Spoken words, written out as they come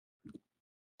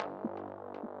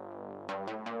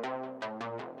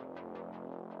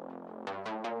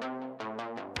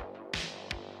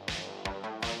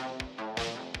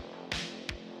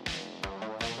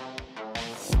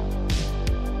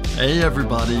Hey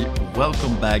everybody,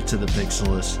 welcome back to The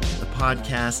Pixelist, the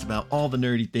podcast about all the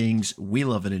nerdy things we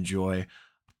love and enjoy.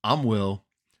 I'm Will,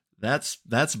 that's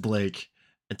Blake,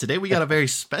 and today we got a very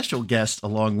special guest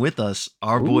along with us,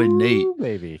 our boy Nate. Ooh,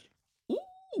 baby. Ooh.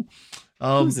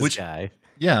 Who's this guy?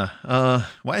 Yeah,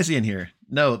 why is he in here?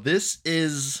 No, this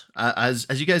is, as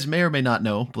you guys may or may not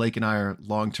know, Blake and I are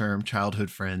long-term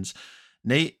childhood friends.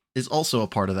 Nate is also a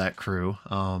part of that crew.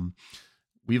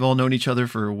 We've all known each other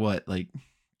for what, like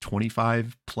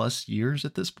 25 plus years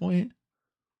at this point.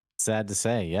 Sad to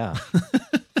say, yeah.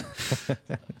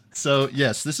 So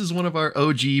yes, this is one of our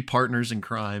OG partners in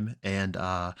crime. And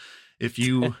if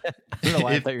you I don't know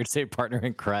why I thought you were saying partner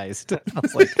in Christ. I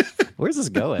was like, where's this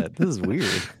going? This is weird.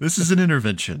 This is an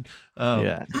intervention.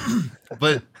 Yeah.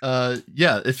 But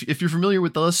yeah, if you're familiar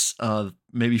with us,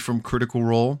 maybe from Critical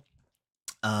Role,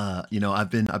 I've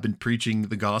been preaching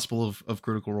the gospel of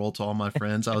Critical Role to all my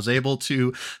friends. I was able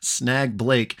to snag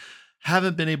Blake.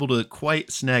 Haven't been able to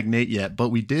quite snag Nate yet, but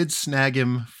we did snag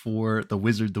him for The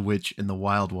Wizard, the Witch, and the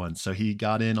Wild One. So he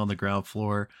got in on the ground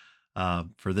floor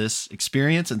for this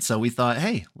experience. And so we thought,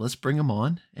 hey, let's bring him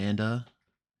on. And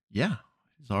yeah,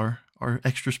 he's our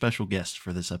extra special guest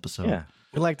for this episode. Yeah.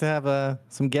 We like to have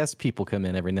some guest people come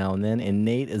in every now and then. And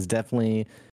Nate is definitely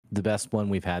the best one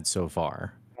we've had so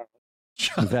far.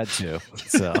 We've had two.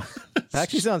 So that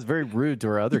actually sounds very rude to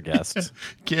our other guests.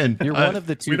 Ken, You're one of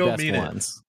the two best mean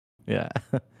ones. Yeah.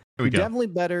 You're definitely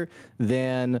better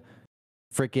than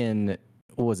freaking,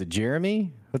 what was it,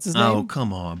 Jeremy? What's his name? Oh,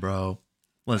 come on, bro.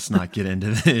 Let's not get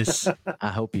into this. I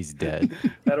hope he's dead.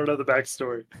 I don't know the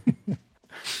backstory.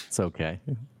 It's okay.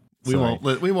 We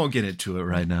won't get into it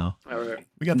right now. All right.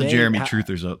 We got the Nate, Jeremy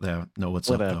truthers out there. No,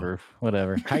 what's up,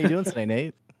 Whatever. How you doing today,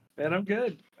 Nate? Man, I'm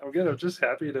good. I'm just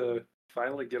happy to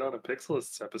finally get on a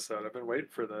Pixelists episode. I've been waiting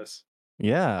for this.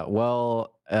 Yeah,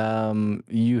 well,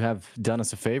 you have done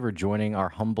us a favor joining our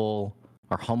humble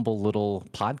little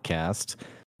podcast,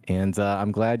 and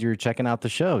I'm glad you're checking out the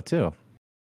show too.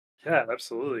 Yeah,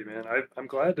 absolutely, man. I'm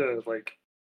glad to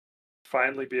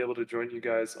finally be able to join you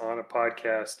guys on a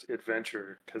podcast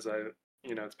adventure because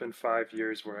it's been 5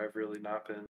 years where I've really not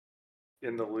been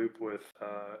in the loop with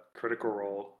Critical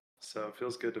Role, so it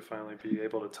feels good to finally be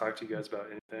able to talk to you guys about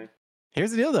anything.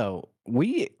 Here's the deal, though.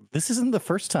 This isn't the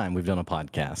first time we've done a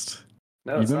podcast.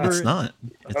 No, it's not.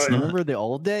 Remember the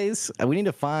old days? We need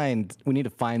to find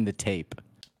the tape.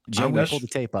 Jamie, pull the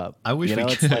tape up. I wish we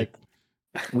could. It's like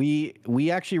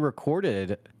we actually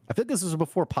recorded. I think this was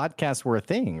before podcasts were a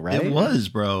thing, right? It was,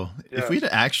 bro. Yeah. If we'd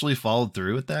actually followed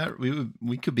through with that,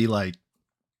 we could be like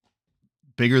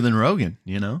bigger than Rogan,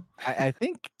 you know? I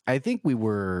think we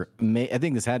were. I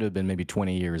think this had to have been maybe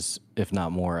 20 years, if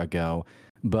not more, ago.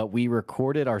 But we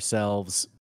recorded ourselves.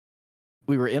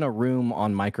 We were in a room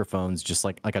on microphones, just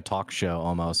like a talk show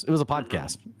almost. It was a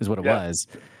podcast, is what it was.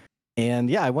 And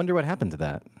yeah, I wonder what happened to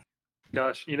that.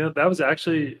 Gosh, that was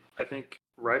actually, I think,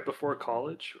 right before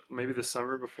college, maybe the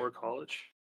summer before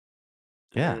college.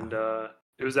 Yeah. And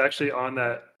it was actually on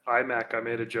that iMac I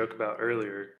made a joke about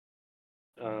earlier,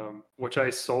 which I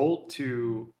sold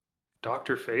to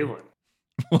Dr. Phelan.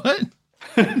 What?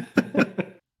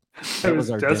 I was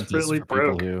desperately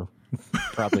broke. People who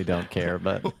probably don't care,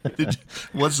 but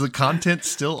was the content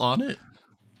still on it?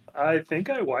 I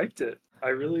think I wiped it. I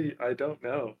don't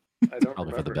know. I don't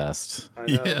probably remember. For the best. I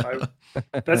know.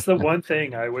 Yeah. That's the one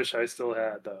thing I wish I still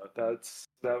had, though.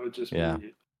 That would just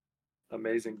be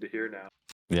amazing to hear now.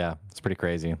 Yeah, it's pretty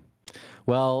crazy.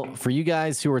 Well, for you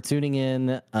guys who are tuning in,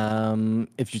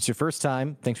 if it's your first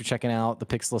time, thanks for checking out the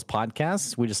Pixelist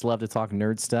podcast. We just love to talk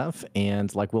nerd stuff.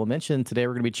 And like Will mentioned, today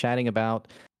we're going to be chatting about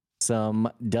some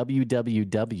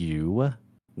WWW,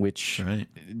 which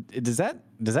does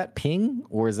that ping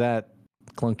or is that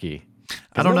clunky?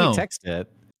 I don't know. Text it.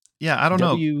 Yeah, I don't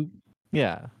know.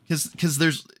 Yeah.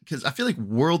 Because I feel like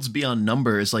Worlds Beyond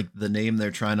Number is like the name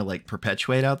they're trying to like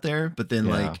perpetuate out there. But then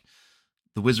like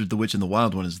The Wizard, the Witch, and the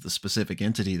Wild One is the specific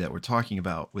entity that we're talking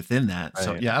about within that. Right.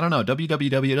 So yeah, I don't know.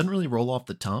 WWW doesn't really roll off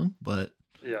the tongue, but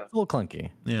yeah, it's a little clunky.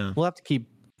 Yeah. We'll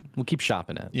keep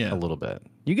shopping it a little bit.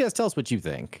 You guys tell us what you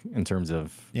think in terms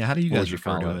of how do you guys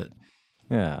refer to it?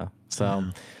 Yeah. So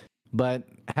but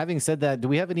having said that, do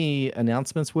we have any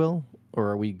announcements, Will? Or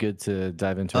are we good to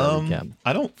dive into our recap?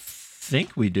 I don't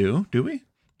think we do. Do we?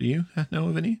 Do you know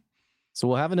of any? So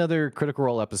we'll have another Critical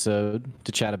Role episode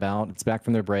to chat about. It's back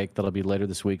from their break. That'll be later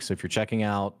this week. So if you're checking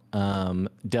out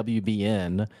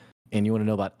WBN and you want to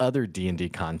know about other D&D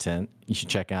content, you should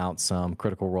check out some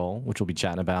Critical Role, which we'll be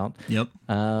chatting about. Yep.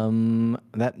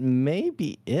 That may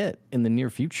be it in the near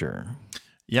future.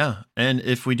 Yeah. And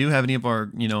if we do have any of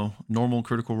our, normal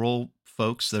Critical Role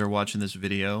folks that are watching this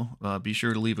video, be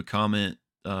sure to leave a comment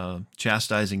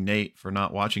chastising Nate for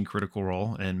not watching Critical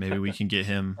Role, and maybe we can get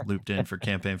him looped in for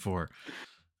campaign 4.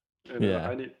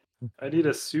 Yeah. I need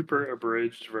a super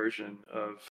abridged version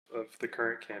of the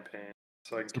current campaign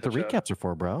so I can That's what catch the up. recaps are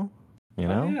for, bro. You Oh,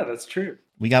 know? yeah, that's true.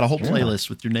 We got a whole Yeah. playlist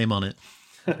with your name on it.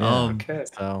 Okay.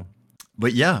 So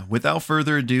But yeah, without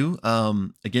further ado,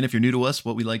 again, if you're new to us,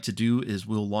 what we like to do is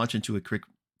we'll launch into a quick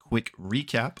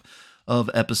recap of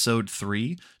episode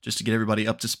 3, just to get everybody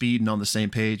up to speed and on the same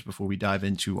page before we dive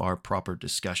into our proper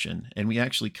discussion. And we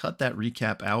actually cut that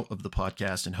recap out of the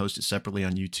podcast and host it separately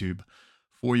on YouTube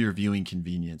for your viewing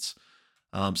convenience.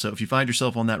 So if you find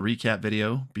yourself on that recap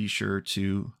video, be sure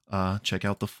to check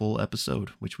out the full episode,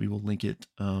 which we will link it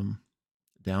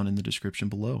down in the description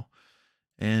below.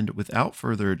 And without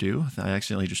further ado, I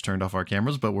accidentally just turned off our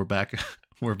cameras, but we're back.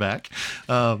 We're back.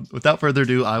 Without further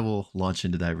ado, I will launch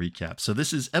into that recap. So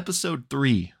this is episode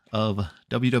 3 of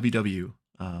WWW,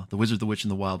 The Wizard, the Witch,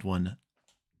 and the Wild One,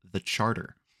 The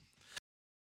Charter.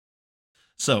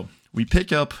 So we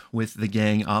pick up with the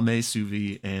gang, Ame,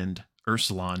 Suvi, and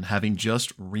Ursulon, having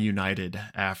just reunited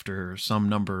after some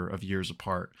number of years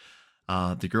apart.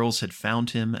 The girls had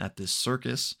found him at this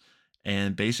circus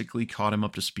and basically caught him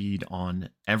up to speed on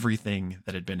everything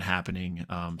that had been happening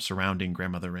surrounding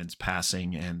Grandmother Wren's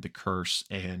passing and the curse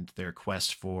and their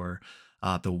quest for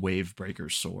the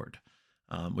Wavebreaker's sword,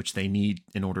 which they need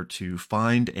in order to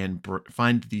find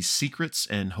find these secrets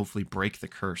and hopefully break the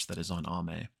curse that is on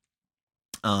Ame.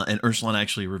 And Ursulon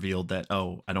actually revealed that,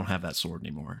 oh, I don't have that sword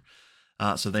anymore.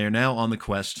 So they are now on the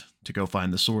quest to go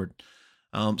find the sword.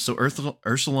 So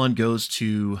Ursulon goes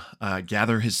to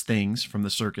gather his things from the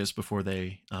circus before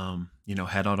they,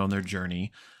 head out on their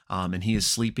journey. And he is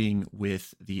sleeping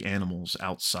with the animals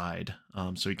outside.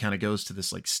 So he kind of goes to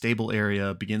this like stable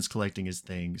area, begins collecting his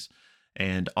things.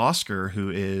 And Oscar, who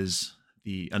is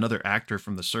another actor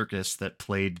from the circus that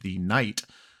played the knight,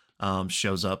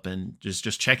 shows up and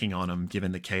just checking on him,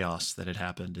 given the chaos that had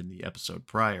happened in the episode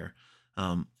prior.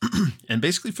 And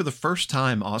basically for the first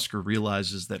time, Oscar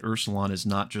realizes that Ursulon has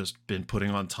not just been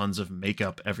putting on tons of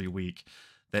makeup every week,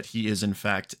 that he is in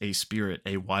fact a spirit,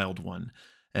 a wild one.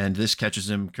 And this catches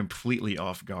him completely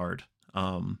off guard.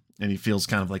 And he feels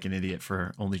kind of like an idiot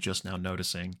for only just now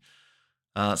noticing.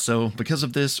 So because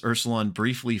of this, Ursulon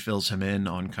briefly fills him in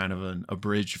on kind of an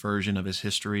abridged version of his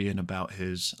history and about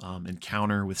his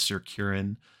encounter with Sir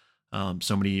Kieran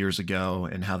so many years ago,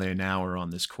 and how they now are on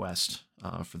this quest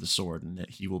for the sword, and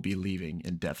that he will be leaving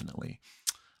indefinitely.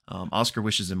 Oscar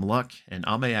wishes him luck, and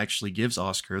Ame actually gives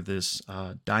Oscar this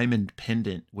diamond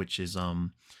pendant, which is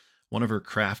one of her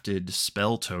crafted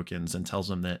spell tokens, and tells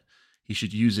him that he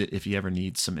should use it if he ever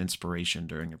needs some inspiration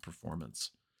during a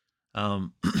performance.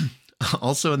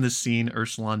 Also in this scene,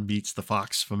 Ursulon meets the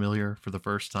fox familiar for the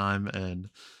first time, and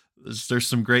there's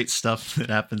some great stuff that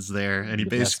happens there. And he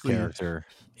basically character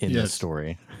in this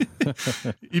story.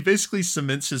 He basically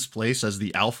cements his place as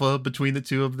the alpha between the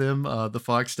two of them. The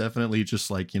fox definitely just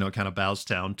kind of bows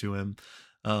down to him.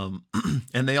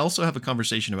 And they also have a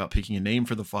conversation about picking a name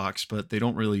for the fox, but they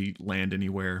don't really land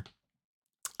anywhere.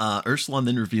 Ursulon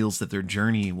then reveals that their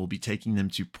journey will be taking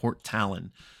them to Port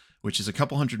Talon, which is a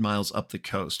couple hundred miles up the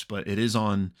coast, but it is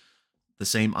on the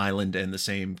same island and the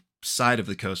same side of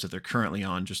the coast that they're currently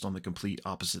on, just on the complete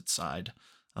opposite side.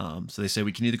 So they say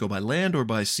we can either go by land or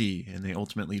by sea, and they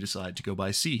ultimately decide to go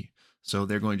by sea. So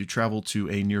they're going to travel to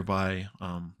a nearby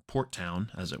port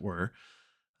town, as it were.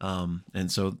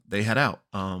 And so they head out.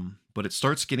 But it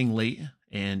starts getting late,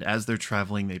 and as they're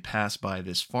traveling, they pass by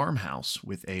this farmhouse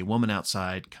with a woman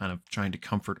outside kind of trying to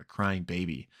comfort a crying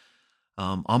baby.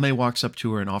 Ame walks up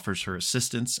to her and offers her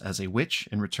assistance as a witch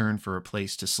in return for a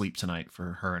place to sleep tonight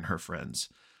for her and her friends.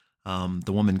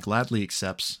 The woman gladly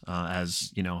accepts,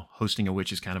 as hosting a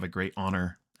witch is kind of a great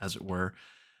honor, as it were.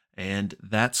 And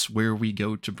that's where we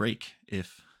go to break,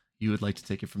 if you would like to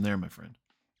take it from there, my friend.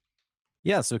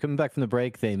 Yeah, so coming back from the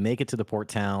break, they make it to the port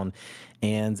town,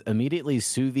 and immediately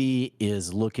Suvi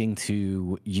is looking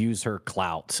to use her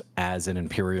clout as an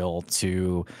Imperial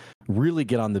to really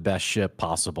get on the best ship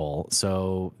possible.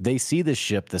 So they see this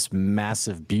ship, this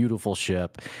massive, beautiful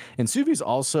ship, and Suvi's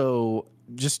also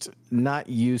just not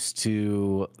used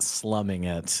to slumming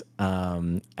it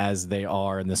as they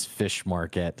are in this fish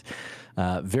market.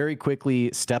 Very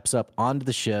quickly steps up onto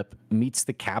the ship, meets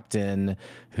the captain,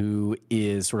 who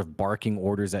is sort of barking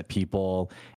orders at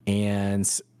people, and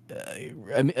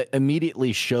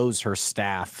immediately shows her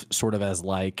staff sort of as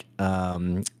like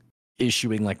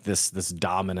issuing like this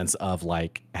dominance of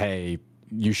like, hey,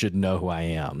 you should know who I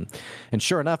am. And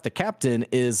sure enough, the captain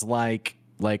is like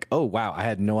like, oh wow, I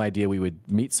had no idea we would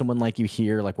meet someone like you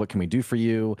here. Like, what can we do for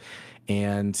you?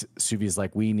 And Suvi's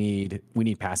like, we need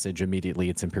passage immediately.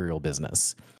 It's Imperial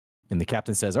business. And the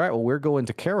captain says, all right, well, we're going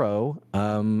to Cairo.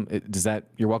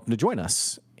 You're welcome to join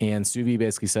us. And Suvi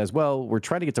basically says, well, we're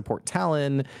trying to get to Port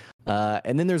Talon.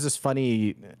 And then there's this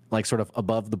funny, like, sort of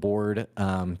above the board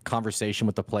conversation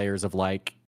with the players of,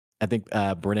 like, I think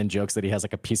Brennan jokes that he has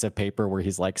like a piece of paper where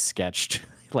he's like sketched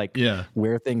like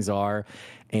where things are.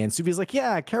 And Suvi's like,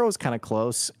 yeah, Cairo's kind of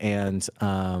close. And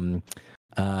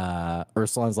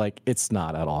Ursulan's like, it's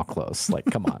not at all close. Like,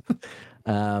 come on.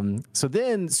 So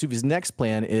then Suvi's next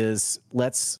plan is, why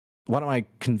don't I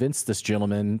convince this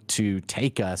gentleman to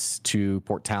take us to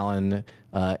Port Talon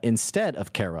instead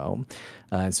of Cairo?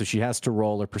 And so she has to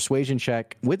roll a persuasion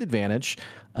check with advantage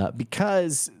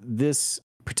because this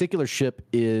particular ship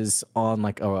is on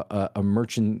like a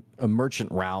merchant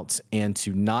route, and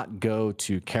to not go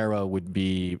to Cairo would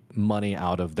be money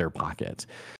out of their pocket.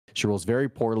 She rolls very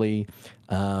poorly.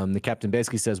 The captain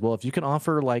basically says, well, if you can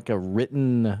offer like a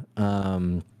written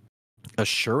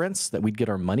assurance that we'd get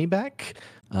our money back,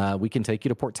 we can take you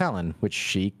to Port Talon, which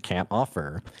she can't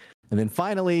offer. And then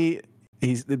finally,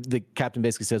 the captain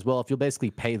basically says, well, if you'll basically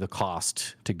pay the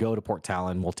cost to go to Port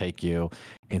Talon, we'll take you.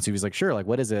 And so he's like, sure, like,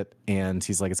 what is it? And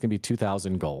he's like, it's gonna be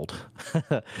 2,000 gold.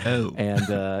 Oh.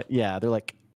 And yeah, they're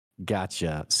like,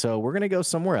 gotcha. So we're gonna go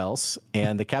somewhere else.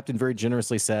 And the captain very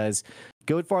generously says,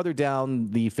 go farther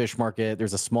down the fish market.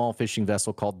 There's a small fishing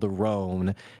vessel called the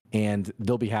Rhone, and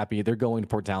they'll be happy. They're going to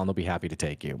Port Talon. They'll be happy to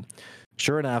take you.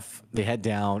 Sure enough, they head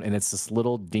down, and it's this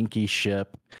little dinky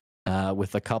ship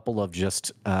with a couple of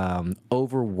just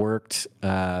overworked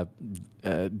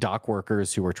dock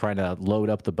workers who are trying to load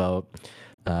up the boat.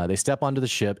 They step onto the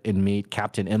ship and meet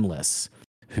Captain Imlis,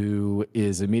 who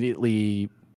is immediately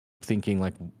thinking,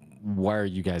 like, why are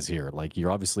you guys here? Like,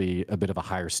 you're obviously a bit of a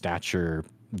higher stature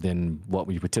than what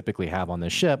we would typically have on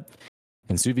this ship.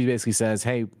 And Suvi basically says,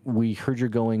 hey, we heard you're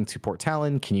going to Port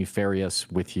Talon. Can you ferry us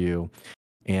with you?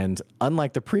 And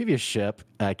unlike the previous ship,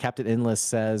 Captain Imlis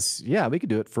says, yeah, we could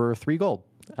do it for 3 gold,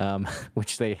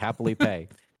 which they happily pay.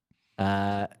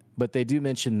 But they do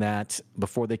mention that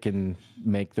before they can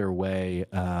make their way,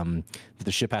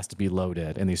 the ship has to be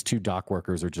loaded. And these 2 dock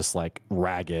workers are just like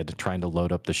ragged trying to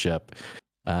load up the ship,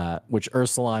 which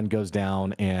Ursulan goes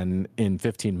down and in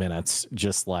 15 minutes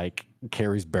just like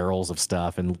carries barrels of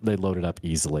stuff, and they load it up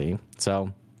easily.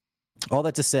 So all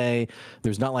that to say,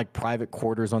 there's not like private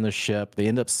quarters on the ship. They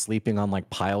end up sleeping on like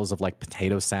piles of like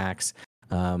potato sacks.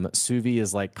 Suvi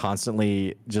is like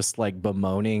constantly just like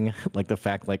bemoaning like the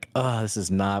fact like, oh, this is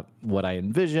not what I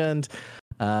envisioned.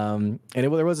 And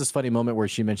there was this funny moment where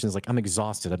she mentions like, I'm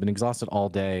exhausted. I've been exhausted all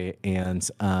day. And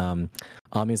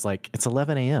Ami's like, it's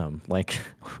 11 a.m. Like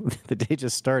the day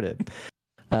just started.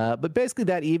 But basically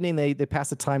that evening they pass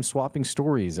the time swapping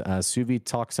stories. Suvi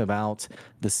talks about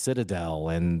the Citadel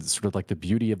and sort of like the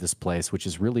beauty of this place, which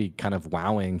is really kind of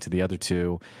wowing to the other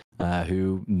 2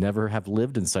 who never have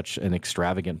lived in such an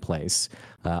extravagant place.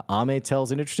 Ame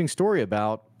tells an interesting story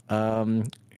about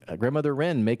Grandmother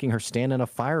Wren making her stand in a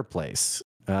fireplace,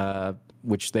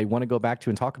 which they want to go back to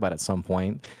and talk about at some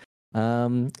point.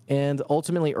 And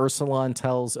ultimately, Ursulan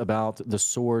tells about the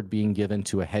sword being given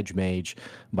to a hedge mage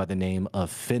by the name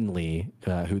of Finley,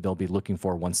 who they'll be looking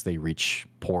for once they reach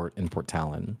port in Port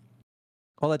Talon.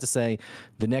 All that to say,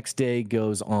 the next day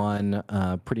goes on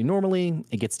pretty normally.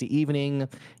 It gets to evening,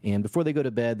 and before they go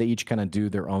to bed, they each kind of do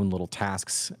their own little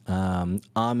tasks.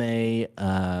 Ame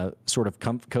sort of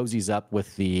cozies up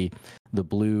with the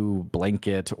blue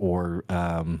blanket or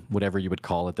whatever you would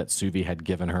call it that Suvi had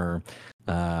given her.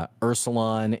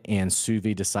 Ursulan and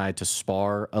Suvi decide to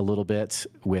spar a little bit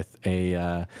with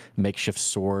a makeshift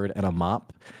sword and a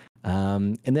mop.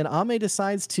 And then Ame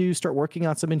decides to start working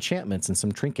on some enchantments and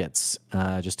some trinkets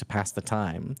just to pass the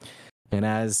time. And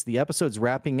as the episode's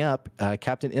wrapping up,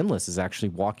 Captain Imlis is actually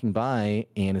walking by,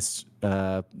 and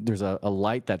there's a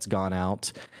light that's gone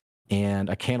out and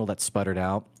a candle that's sputtered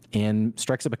out, and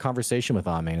strikes up a conversation with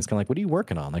Ame. And it's kind of like, what are you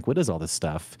working on? Like, what is all this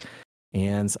stuff?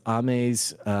 And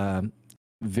Ame's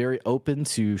very open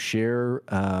to share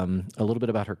a little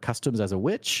bit about her customs as a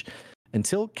witch,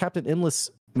 until Captain Imlis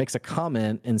makes a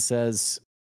comment and says,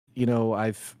 you know,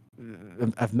 I've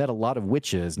met a lot of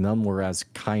witches. None were as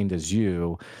kind as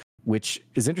you, which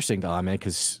is interesting to Ame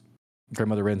because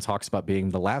Grandmother Wren talks about being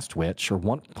the last witch, or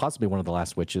possibly one of the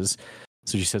last witches.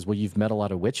 So she says, well, you've met a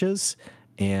lot of witches.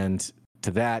 And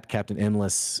to that, Captain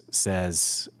Imlis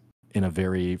says in a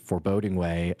very foreboding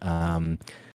way,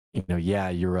 you know, yeah,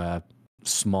 you're a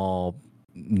small,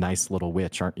 nice little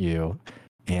witch, aren't you?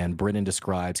 And Brennan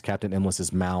describes Captain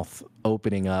Imless's mouth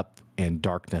opening up and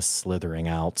darkness slithering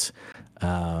out.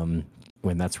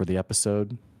 When that's where the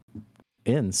episode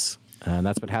ends. And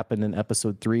that's what happened in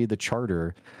episode 3, the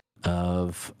charter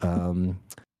of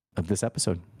this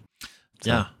episode.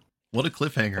 So, Yeah. What a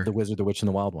cliffhanger. The Wizard, the Witch, and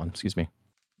the Wild One. Excuse me.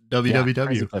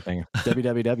 WWW. Cliffhanger.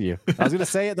 WWW. I was going to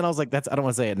say it, then I was like, I don't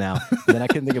want to say it now. And then I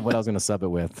couldn't think of what I was going to sub it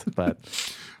with. But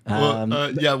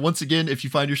yeah, once again, if you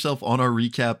find yourself on our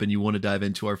recap and you want to dive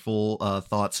into our full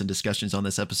thoughts and discussions on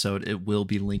this episode, it will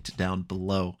be linked down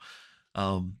below.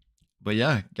 But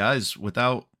yeah, guys,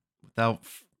 without I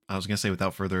was gonna say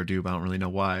without further ado, but I don't really know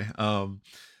why.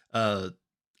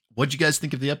 What'd you guys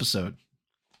think of the episode?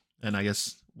 And I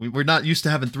guess we're not used to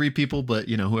having 3 people, but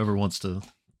you know, whoever wants to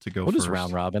go we'll first. just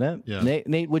round robin it. Yeah.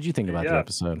 Nate, what'd you think about the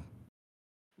episode?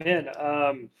 Man,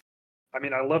 I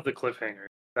mean, I love the cliffhanger.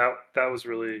 That was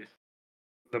really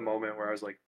the moment where I was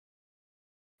like,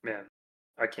 man,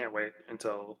 I can't wait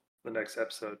until the next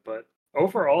episode. But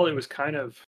overall, it was kind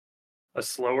of a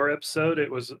slower episode.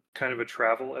 It was kind of a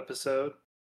travel episode,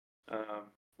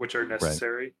 which are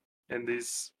necessary in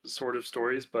these sort of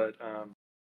stories. But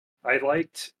I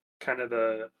liked kind of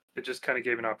it just kind of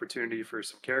gave an opportunity for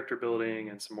some character building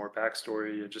and some more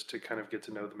backstory, and just to kind of get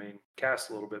to know the main cast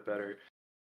a little bit better.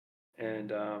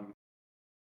 And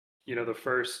you know, the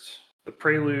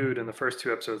prelude and the first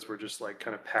 2 episodes were just like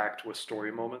kind of packed with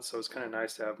story moments. So it's kind of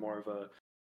nice to have more of a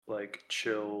like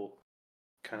chill,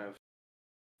 kind of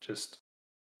just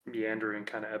meandering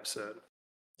kind of episode.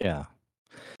 Yeah.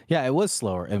 Yeah, it was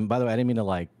slower. And by the way, I didn't mean to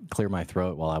like clear my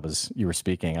throat while you were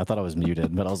speaking. I thought I was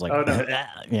muted, but I was like, Oh, no.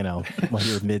 you know, while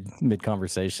you were mid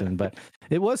conversation. But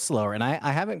it was slower, and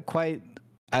I haven't quite.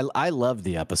 I love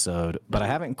the episode, but I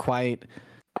haven't quite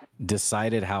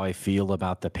decided how I feel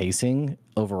about the pacing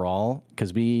overall,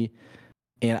 because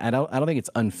and I don't think it's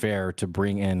unfair to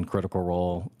bring in Critical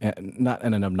Role, not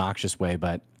in an obnoxious way,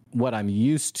 but what I'm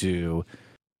used to,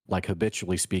 like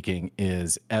habitually speaking,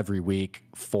 is every week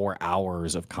 4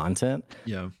 hours of content.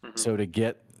 Yeah. So to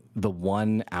get the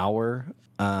 1 hour,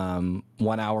 1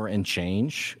 hour and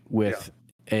change with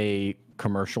a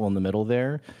commercial in the middle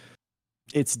there,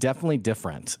 it's definitely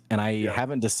different. And I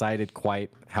haven't decided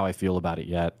quite how I feel about it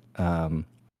yet.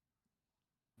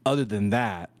 Other than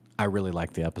that, I really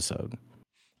like the episode.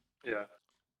 Yeah.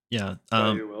 Yeah.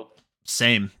 You will.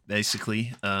 Same,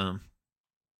 basically.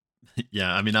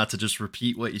 Yeah, I mean, not to just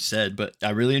repeat what you said, but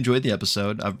I really enjoyed the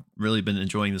episode. I've really been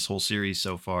enjoying this whole series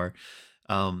so far.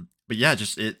 But yeah,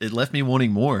 just it left me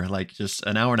wanting more. Like just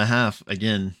an hour and a half,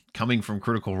 again, coming from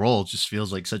Critical Role, just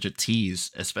feels like such a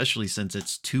tease, especially since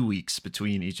it's 2 weeks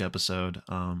between each episode,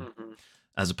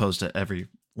 as opposed to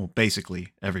basically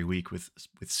every week with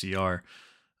CR.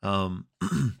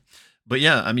 But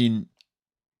yeah, I mean,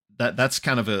 that's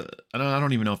kind of I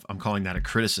don't even know if I'm calling that a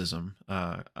criticism.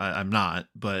 I'm not,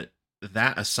 but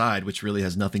that aside, which really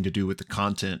has nothing to do with the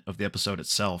content of the episode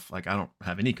itself, like I don't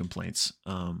have any complaints.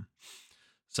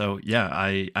 So yeah,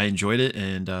 I enjoyed it,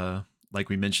 and like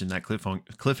we mentioned, that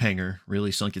cliffhanger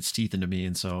really sunk its teeth into me,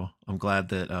 and so I'm glad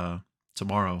that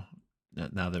tomorrow,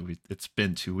 now that it's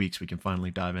been 2 weeks, we can finally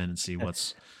dive in and see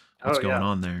what's going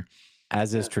on there.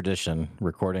 As is tradition,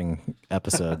 recording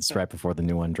episodes right before the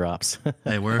new one drops.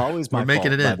 Hey, we're always my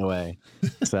making fault, it in, by the way.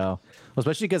 So,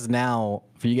 especially because now,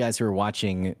 for you guys who are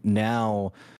watching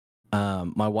now,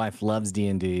 my wife loves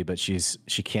D&D, but she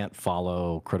can't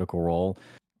follow Critical Role.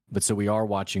 But so we are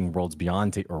watching Worlds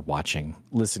Beyond,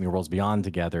 listening to Worlds Beyond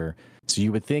together. So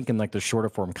you would think in like the shorter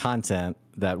form content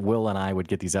that Will and I would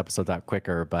get these episodes out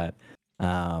quicker, but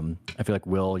I feel like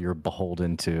Will, you're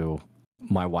beholden to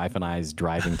my wife and I's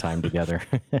driving time together.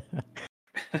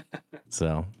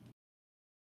 So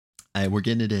hey, we're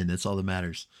getting it in. That's all that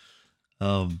matters.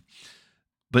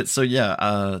 But so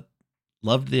yeah,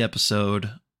 loved the episode.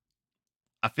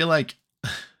 I feel like,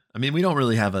 I mean, we don't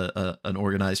really have an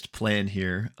organized plan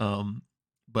here.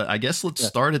 But I guess let's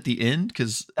start at the end,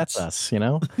 because that's us, you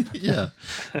know? Yeah.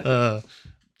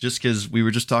 Just because we were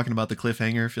just talking about the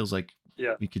cliffhanger, feels like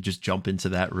we could just jump into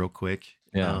that real quick.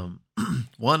 Yeah.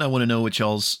 One, I want to know what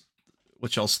y'all's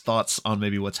thoughts on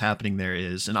maybe what's happening there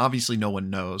is, and obviously no one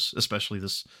knows, especially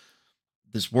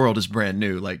this world is brand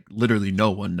new. Like literally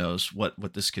no one knows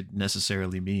what this could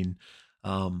necessarily mean.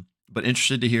 But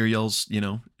interested to hear y'all's,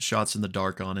 shots in the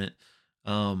dark on it.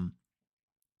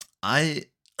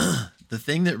 The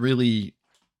thing that really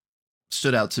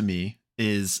stood out to me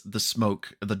is the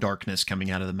smoke, the darkness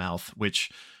coming out of the mouth, which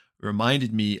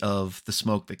reminded me of the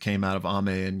smoke that came out of Ame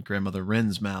and Grandmother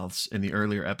Ren's mouths in the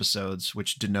earlier episodes,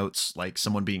 which denotes like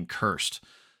someone being cursed.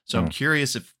 So I'm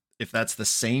curious if that's the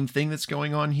same thing that's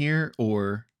going on here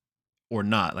or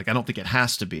not. Like, I don't think it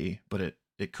has to be, but it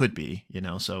it could be,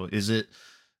 so is it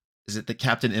that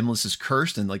Captain Imlis is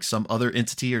cursed and like some other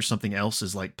entity or something else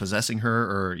is like possessing her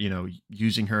or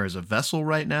using her as a vessel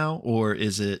right now, or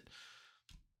is it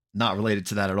not related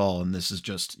to that at all and this is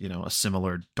just a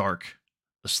similar dark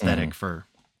aesthetic for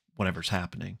whatever's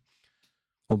happening?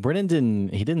 Well, Brennan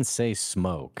didn't say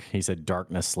smoke. He said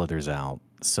darkness slithers out.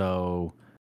 So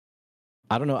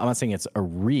I don't know. I'm not saying it's a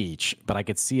reach, but I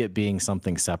could see it being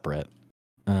something separate.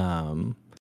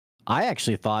 I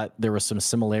actually thought there were some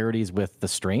similarities with The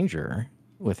Stranger,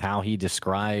 with how he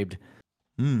described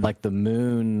like the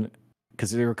moon,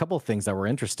 because there were a couple of things that were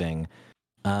interesting.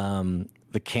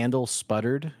 The candle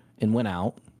sputtered and went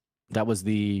out. That was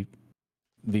the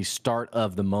start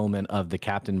of the moment of the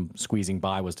captain squeezing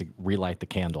by, was to relight the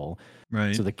candle.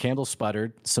 Right. So the candle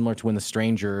sputtered, similar to when the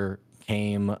stranger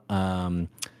came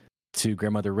to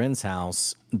Grandmother Wren's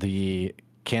house. The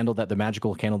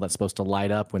magical candle that's supposed to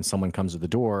light up when someone comes to the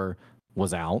door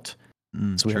was out.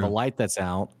 So we have a light that's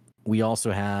out. We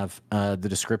also have the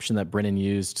description that Brennan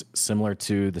used, similar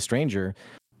to the stranger,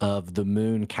 of the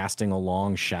moon casting a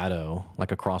long shadow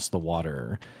like across the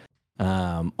water.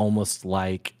 Almost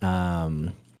like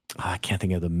I can't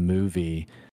think of the movie.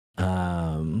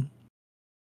 I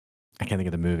can't think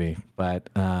of the movie, but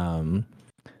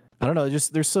I don't know.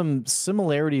 Just there's some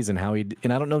similarities in how and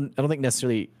I don't know. I don't think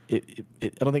necessarily I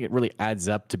don't think it really adds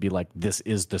up to be like this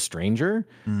is the stranger,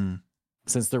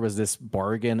 since there was this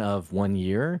bargain of 1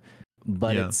 year.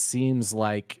 But it seems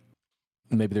like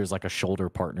maybe there's like a shoulder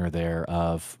partner there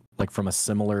of like from a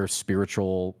similar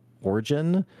spiritual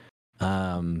origin.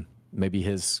 Maybe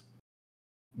his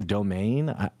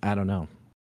domain. I don't know.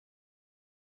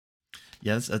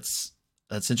 Yes,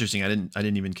 that's interesting. I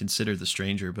didn't even consider the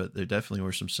stranger, but there definitely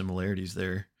were some similarities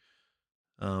there.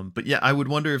 But yeah, I would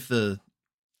wonder if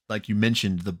like you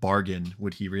mentioned, the bargain,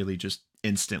 would he really just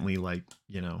instantly like,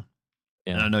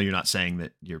 and I know you're not saying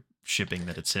that you're shipping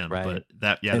that it's him, but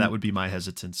that would be my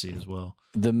hesitancy as well.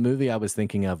 The movie I was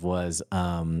thinking of was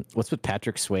what's with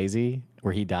Patrick Swayze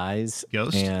where he dies?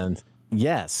 Ghost? And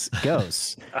yes,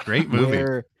 Ghost. Great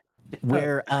movie.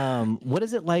 Where what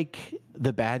is it like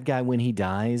the bad guy when he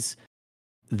dies?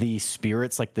 The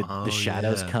spirits, like the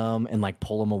shadows come and like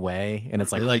pull him away, and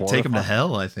it's like they like take him to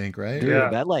hell, I think, right? Dude,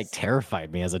 that like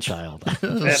terrified me as a child. Man,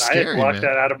 scary, I had blocked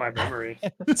that out of my memory.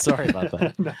 Sorry about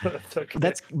that. No, that's okay.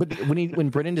 But when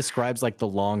Brennan describes like the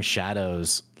long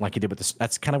shadows, like he did with this,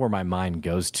 that's kind of where my mind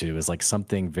goes to, is like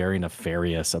something very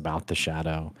nefarious about the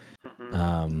shadow.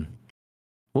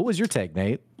 What was your take,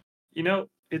 Nate?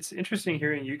 It's interesting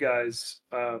hearing you guys,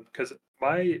 because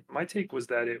my take was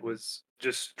that it was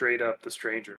just straight up the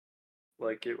stranger.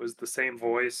 Like it was the same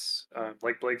voice.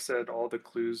 Like Blake said, all the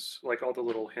clues, like all the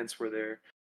little hints were there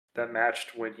that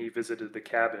matched when he visited the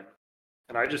cabin.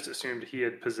 And I just assumed he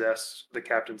had possessed the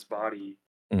captain's body.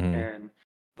 And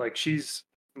like she's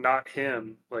not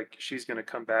him. Like she's gonna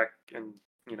come back and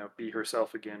be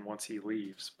herself again once he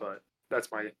leaves. But that's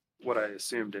what I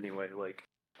assumed anyway. Like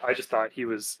I just thought he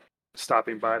was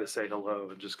stopping by to say hello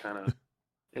and just kind of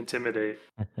intimidate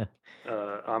Ame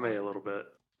a little bit.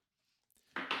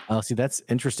 Oh, see, that's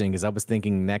interesting, because I was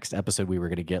thinking next episode we were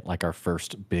going to get like our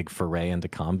first big foray into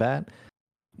combat,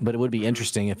 but it would be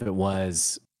interesting if it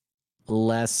was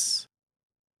less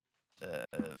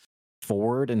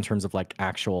forward in terms of like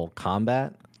actual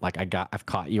combat. Like I've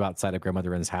caught you outside of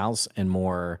Grandmother Wren's house, and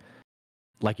more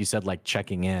like you said, like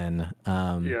checking in.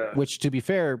 Which, to be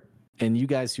fair, and you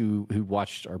guys who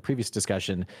watched our previous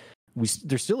discussion,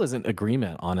 there still isn't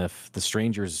agreement on if the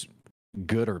stranger's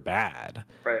good or bad.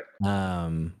 Right.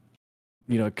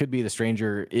 It could be the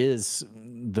stranger is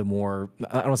the more,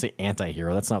 I don't want to say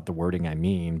anti-hero, that's not the wording I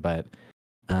mean, but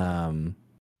an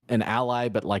ally,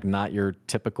 but like not your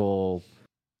typical,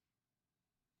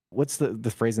 what's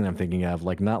the phrasing I'm thinking of?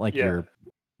 Like not like your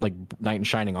like knight in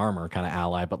shining armor kind of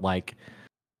ally, but like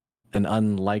an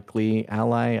unlikely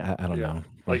ally. I don't know.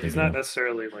 Like he's not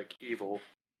necessarily like evil.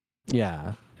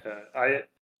 Yeah.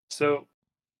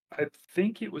 I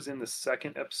think it was in the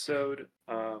second episode.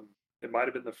 It might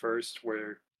have been the first,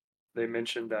 where they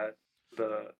mentioned that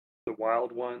the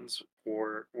wild ones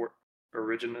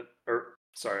originated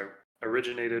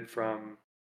from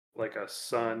like a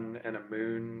sun and a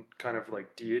moon kind of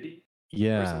like deity.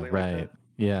 Yeah. Right. Like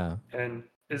yeah. And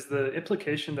is the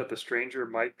implication that the stranger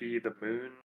might be the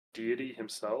moon deity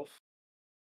himself,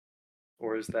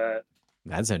 or is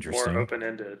that's interesting, more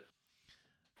open-ended?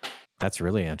 That's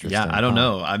really interesting. Yeah, I don't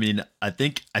know. I mean, I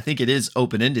think it is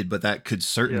open-ended, but that could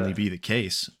certainly be the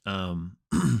case.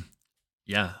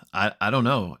 Yeah, I don't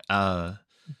know.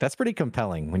 That's pretty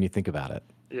compelling when you think about it.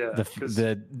 Yeah.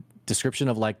 The description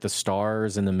of like the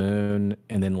stars and the moon,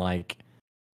 and then like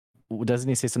doesn't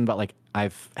he say something about like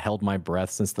I've held my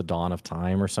breath since the dawn of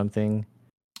time or something?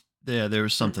 Yeah, there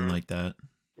was something Mhm. like that.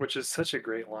 Which is such a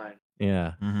great line.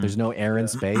 Yeah. Mhm. There's no air in Yeah.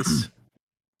 space.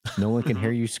 No one can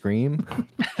hear you scream.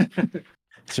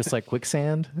 It's just like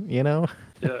quicksand, you know?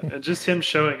 Yeah, and just him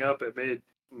showing up, it made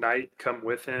night come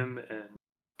with him and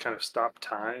kind of stop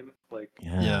time. Like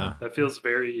Yeah. that feels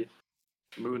very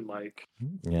moon-like.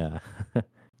 Yeah. Did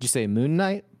you say Moon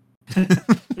Knight?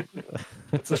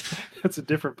 That's a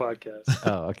different podcast.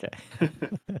 Oh, okay.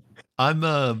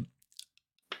 I'm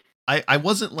I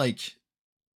wasn't like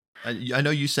I know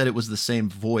you said it was the same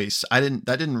voice. That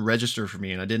didn't register for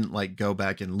me, and I didn't like go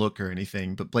back and look or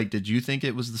anything. But Blake, did you think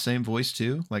it was the same voice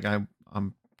too? Like I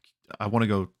want to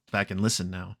go back and listen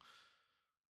now.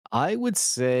 I would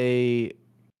say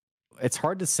it's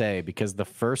hard to say because the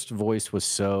first voice was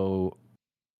so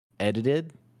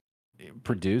edited,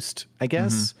 produced, I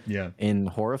guess, Yeah. and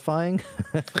horrifying.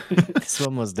 This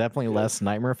one was definitely less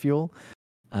nightmare fuel.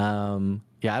 Yeah,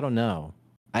 I don't know.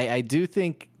 I do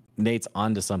think Nate's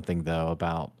onto something though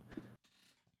about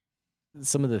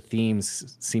some of the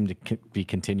themes seem to be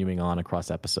continuing on across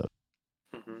episodes.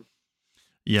 Mhm.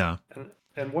 Yeah.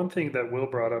 And one thing that Will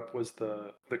brought up was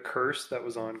the curse that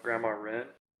was on Grandma Wren,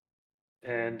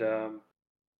 and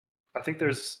I think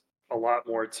there's a lot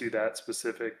more to that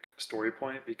specific story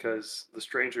point because the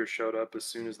stranger showed up as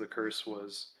soon as the curse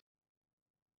was,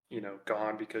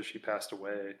 gone because she passed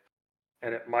away,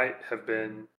 and it might have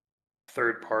been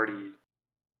third party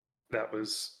that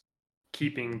was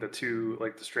keeping the two,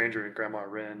 like the stranger and Grandma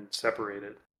Wren,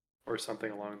 separated or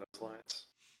something along those lines.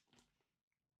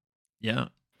 Yeah.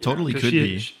 Totally 'Cause could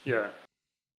be. yeah,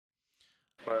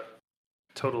 but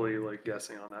totally like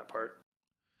guessing on that part.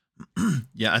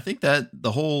 Yeah, I think that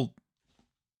the whole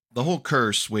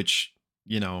curse, which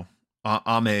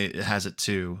Ame has it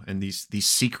too, and these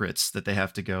secrets that they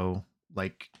have to go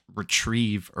like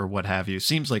retrieve or what have you,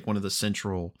 seems like one of the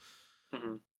central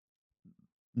Mhm.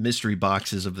 mystery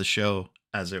boxes of the show,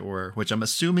 as it were, which I'm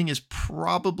assuming is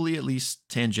probably at least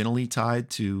tangentially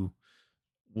tied to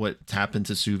what happened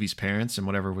to Suvi's parents and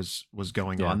whatever was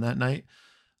going on that night.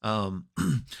 But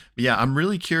yeah, I'm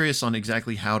really curious on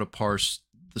exactly how to parse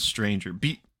the stranger.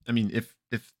 I mean, if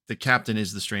the captain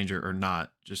is the stranger or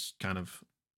not, just kind of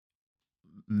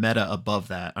meta above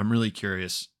that. I'm really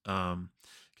curious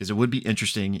because it would be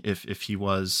interesting if he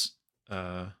was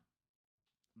the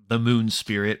moon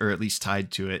spirit or at least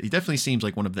tied to it. He definitely seems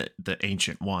like one of the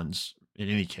ancient ones in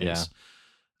any case.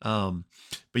 But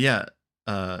yeah,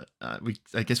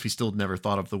 I guess we still never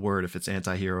thought of the word if it's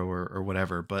anti-hero or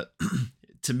whatever, but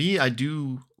to me, I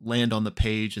do land on the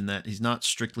page in that he's not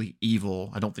strictly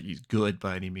evil. I don't think he's good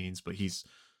by any means, but he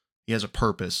has a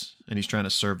purpose and he's trying to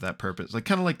serve that purpose. Like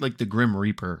kind of like the Grim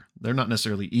Reaper. They're not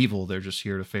necessarily evil. They're just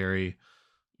here to ferry,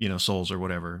 souls or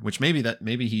whatever, which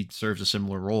maybe he serves a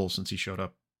similar role since he showed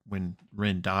up when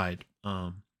Ren died.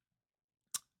 But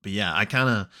yeah, I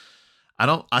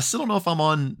still don't know if I'm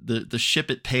on the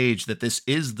ship it page that this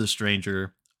is the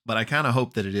stranger, but I kind of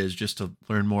hope that it is just to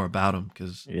learn more about him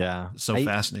because it's so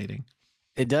fascinating.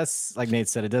 It does, like Nate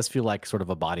said, it does feel like sort of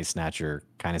a body snatcher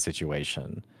kind of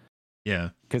situation. Yeah.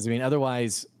 Because I mean,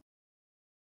 otherwise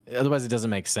it doesn't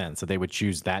make sense that they would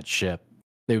choose that ship.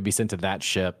 They would be sent to that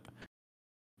ship.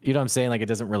 You know what I'm saying? Like it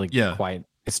doesn't really quite.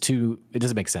 It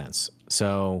doesn't make sense.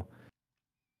 So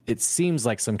it seems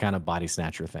like some kind of body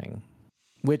snatcher thing.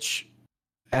 Which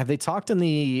have they talked in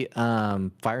the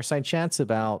fireside chats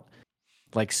about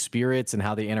like spirits and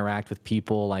how they interact with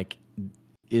people? Like,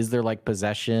 is there like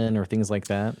possession or things like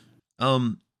that?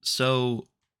 So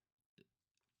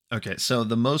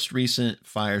the most recent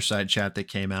fireside chat that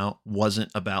came out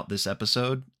wasn't about this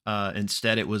episode.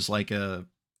 Instead, it was like a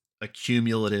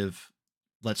cumulative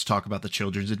let's talk about the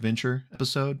children's adventure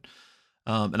episode.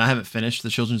 And I haven't finished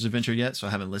the children's adventure yet, so I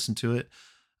haven't listened to it.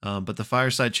 But the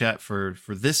fireside chat for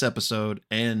this episode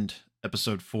and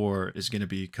episode 4 is going to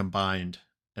be combined,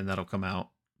 and that'll come out.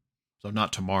 So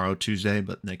not tomorrow, Tuesday,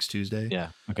 but next Tuesday. Yeah.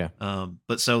 Okay.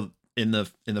 But so in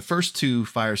the first 2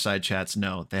 fireside chats,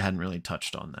 no, they hadn't really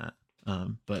touched on that.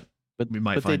 But we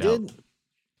might find out.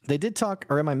 They did talk,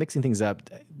 or am I mixing things up?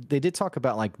 They did talk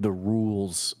about like the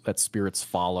rules that spirits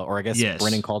follow, or I guess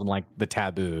Brennan called them like the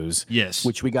taboos. Yes.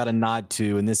 Which we got a nod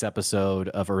to in this episode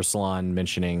of Ursulon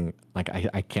mentioning like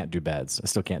I can't do beds. I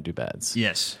still can't do beds.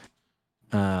 Yes.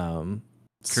 So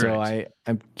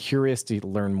I'm curious to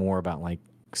learn more about like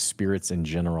spirits in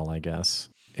general, I guess,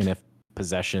 and if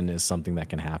possession is something that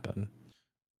can happen.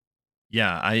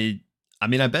 Yeah, I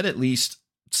mean, I bet at least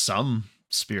some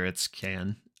spirits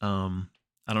can.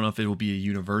 I don't know if it will be a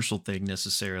universal thing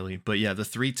necessarily, but yeah, the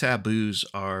 3 taboos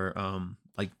are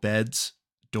like beds,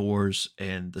 doors,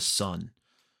 and the sun.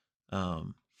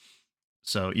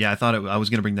 So yeah, I was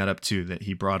going to bring that up too, that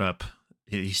he brought up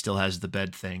he still has the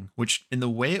bed thing, which in the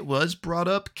way it was brought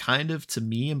up kind of to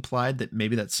me implied that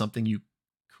maybe that's something you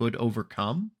could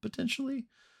overcome potentially.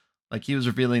 Like he was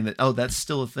revealing that, oh, that's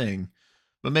still a thing.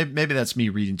 But maybe that's me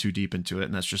reading too deep into it,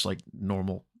 and that's just like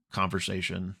normal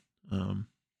conversation.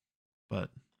 But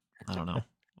I don't know.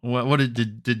 What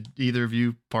did either of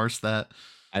you parse that?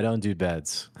 I don't do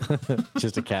beds.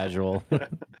 Just a casual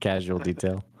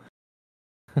detail.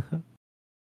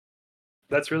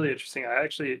 That's really interesting. I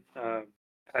actually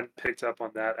hadn't picked up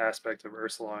on that aspect of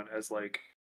Ursulon as like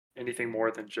anything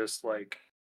more than just like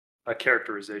a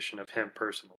characterization of him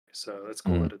personally. So it's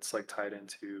cool that it's like tied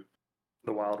into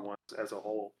the Wild Ones as a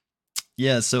whole.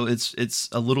 Yeah, so it's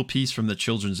a little piece from the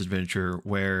children's adventure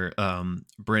where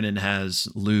Brennan has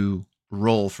Lou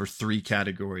roll for 3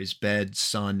 categories: bed,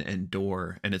 sun, and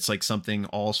door, and it's like something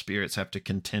all spirits have to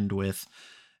contend with,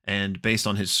 and based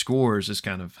on his scores is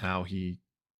kind of how he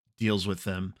deals with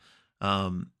them.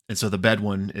 And so the bed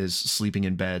one is sleeping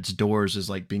in beds, doors is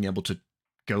like being able to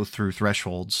go through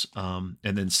thresholds, and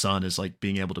then sun is like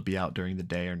being able to be out during the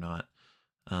day or not,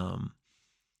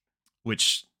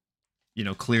 which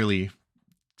clearly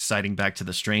citing back to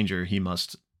the stranger, he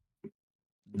must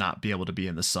not be able to be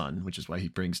in the sun, which is why he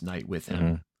brings night with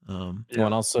him. Well,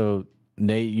 and also,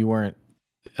 Nate, you weren't,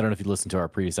 I don't know if you listened to our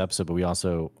previous episode,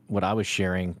 but what I was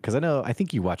sharing, because I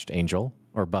think you watched Angel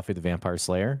or Buffy the Vampire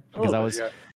Slayer, because I was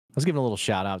giving a little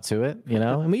shout out to it,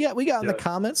 and we got in the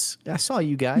comments. I saw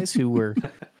you guys who were,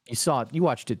 you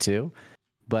watched it too,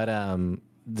 but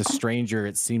the stranger,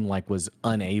 it seemed like, was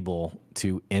unable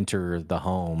to enter the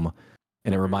home.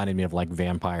 And it reminded me of like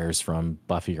vampires from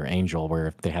Buffy or Angel,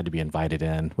 where they had to be invited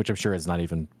in, which I'm sure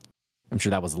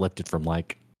that was lifted from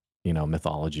like,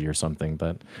 mythology or something.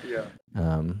 But yeah.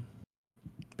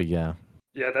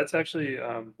 Yeah, that's actually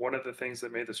one of the things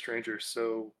that made the stranger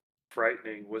so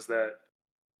frightening was that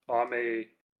Ame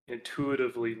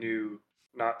intuitively knew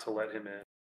not to let him in.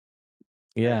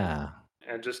 Yeah.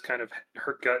 And just kind of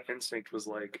her gut instinct was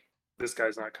like, this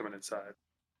guy's not coming inside.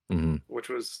 Which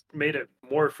made it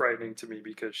more frightening to me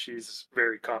because she's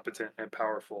very competent and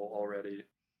powerful already.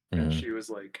 And she was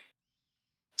like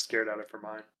scared out of her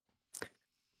mind.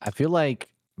 I feel like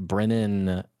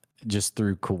Brennan, just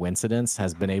through coincidence,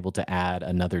 has been able to add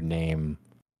another name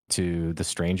to the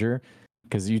stranger.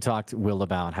 Because you talked, Will,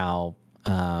 about how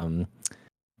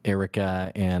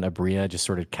Erica and Abria just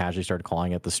sort of casually started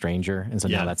calling it the stranger. And so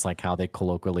now that's like how they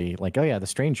colloquially, like, oh yeah, the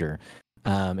stranger.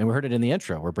 And we heard it in the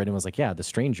intro where Brennan was like, yeah, the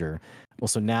stranger. Well,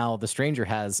 so now the stranger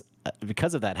has,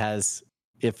 because of that,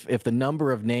 if the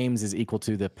number of names is equal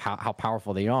to how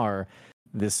powerful they are,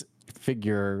 this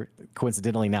figure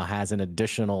coincidentally now has an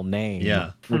additional name.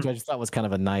 Yeah. Which I just thought was kind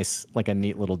of a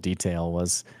neat little detail,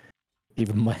 was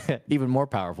even more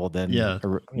powerful than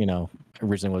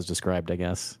originally was described, I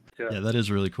guess. Yeah, that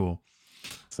is really cool.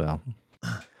 So,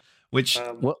 which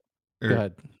go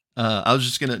ahead. I was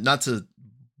just gonna, not to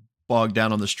bog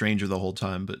down on the stranger the whole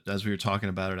time, but as we were talking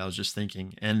about it, I was just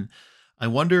thinking, and I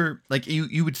wonder, like,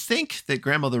 you would think that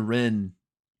Grandmother Wren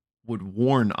would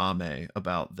warn Ame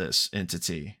about this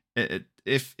entity,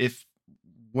 if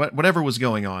whatever was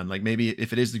going on, like maybe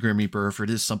if it is the Grim Reaper, or if it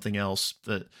is something else,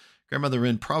 that Grandmother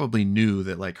Wren probably knew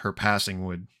that like her passing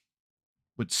would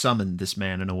summon this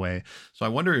man in a way. So I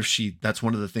wonder if that's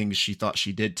one of the things she thought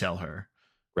she did tell her,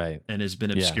 right, and has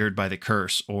been obscured by the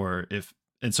curse, or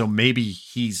and so maybe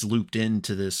he's looped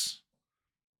into this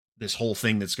whole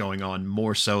thing that's going on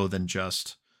more so than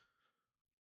just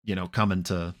coming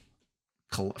to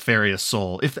Faria's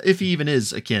soul, if he even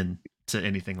is akin to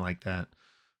anything like that.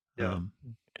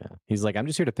 He's like, I'm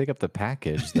just here to pick up the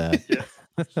package that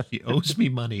he owes me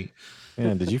money.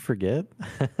 Man, did you forget?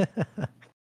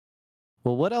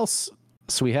 Well, what else?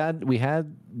 So we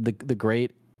had the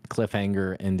great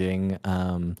cliffhanger ending,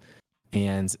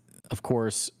 and of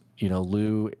course,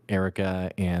 Lou,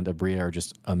 Erica, and Abria are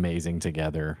just amazing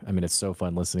together. I mean, it's so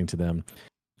fun listening to them.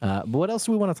 But what else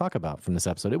do we want to talk about from this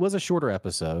episode? It was a shorter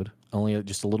episode, only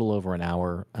just a little over an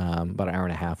hour, about an hour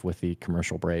and a half with the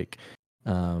commercial break.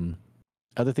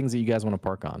 Other things that you guys want to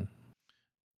park on?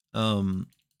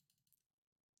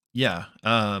 Yeah.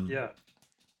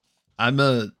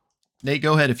 Nate,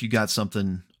 go ahead if you got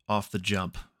something off the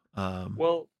jump.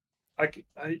 Well, I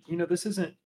this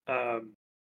isn't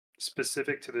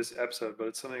specific to this episode, but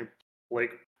it's something Blake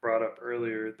brought up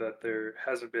earlier, that there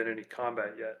hasn't been any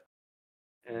combat yet.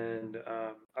 And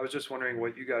I was just wondering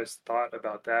what you guys thought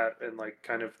about that, and like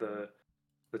kind of the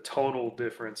tonal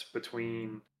difference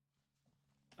between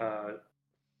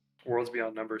Worlds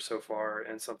Beyond Numbers so far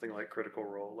and something like Critical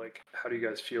Role? Like, how do you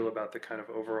guys feel about the kind of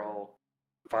overall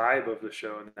vibe of the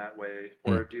show in that way?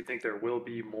 Or do you think there will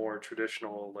be more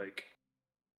traditional, like,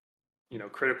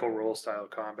 Critical Role style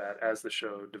combat as the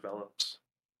show develops?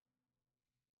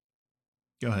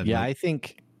 Go ahead, Yeah,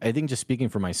 Blake. I think just speaking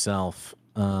for myself,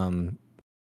 and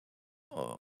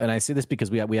I say this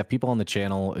because we have people on the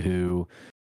channel who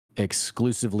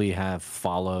exclusively have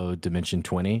followed Dimension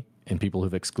 20 and people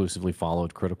who've exclusively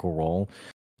followed Critical Role.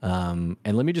 And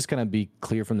let me just kind of be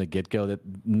clear from the get-go that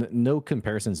no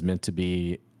comparison is meant to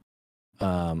be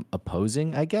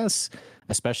opposing, I guess,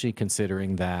 especially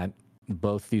considering that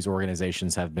both these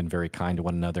organizations have been very kind to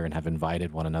one another and have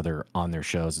invited one another on their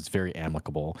shows. It's very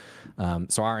amicable.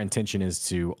 So our intention is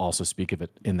to also speak of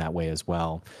it in that way as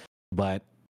well. But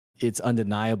it's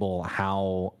undeniable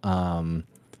how, and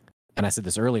I said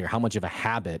this earlier, how much of a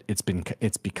habit it's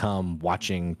become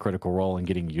watching Critical Role and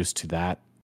getting used to that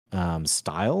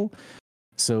style.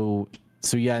 So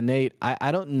yeah, Nate,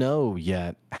 I don't know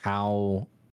yet how.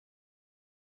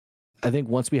 I think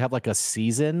once we have like a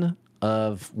season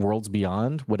of Worlds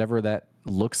Beyond, whatever that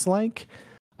looks like,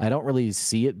 I don't really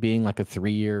see it being like a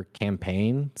 3-year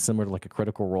campaign similar to like a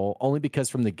Critical Role, only because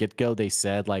from the get-go they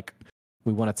said like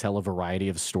we want to tell a variety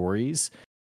of stories,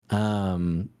 which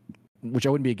I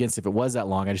wouldn't be against if it was that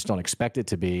long. I just don't expect it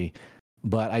to be.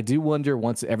 But I do wonder,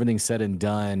 once everything's said and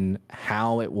done,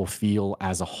 how it will feel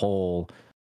as a whole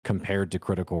compared to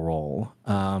Critical Role,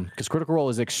 because Critical Role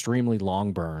is extremely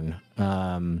long burn.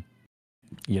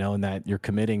 In that you're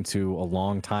committing to a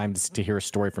long time to hear a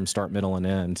story from start, middle, and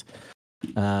end.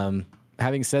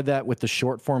 Having said that, with the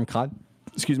short form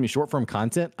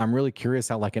content, I'm really curious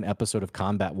how like an episode of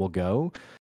combat will go,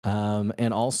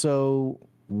 and also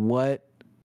what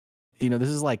this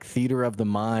is like theater of the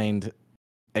mind,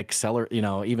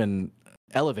 even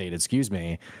elevated. Excuse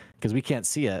me, because we can't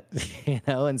see it,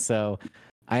 and so.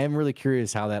 I am really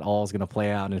curious how that all is going to play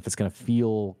out and if it's going to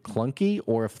feel clunky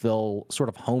or if they'll sort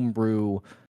of homebrew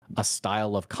a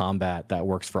style of combat that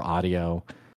works for audio.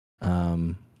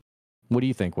 What do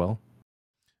you think, Will?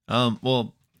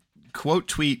 Well, quote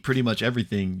tweet pretty much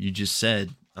everything you just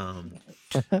said. I'm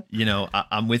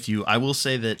with you. I will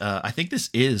say that I think this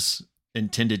is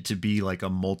intended to be like a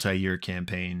multi-year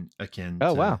campaign akin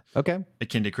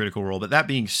to Critical Role. But that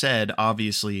being said,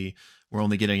 obviously we're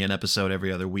only getting an episode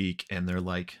every other week, and they're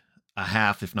like a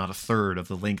half, if not a third, of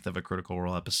the length of a Critical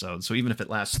Role episode. So even if it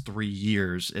lasts 3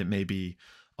 years, it may be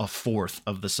a fourth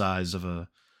of the size of a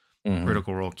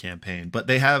Critical Role campaign. But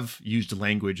they have used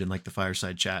language in like the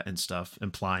fireside chat and stuff,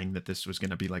 implying that this was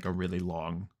going to be like a really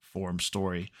long form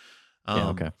story.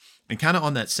 And kind of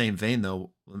on that same vein,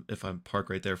 though, if I park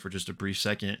right there for just a brief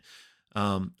second,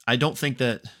 I don't think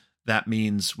that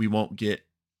means we won't get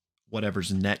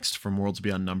whatever's next from Worlds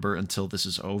Beyond Number until this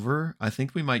is over. I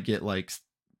think we might get like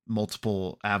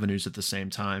multiple avenues at the same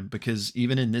time, because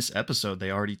even in this episode,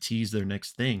 they already teased their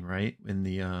next thing, right? In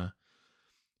the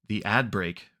ad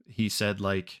break, he said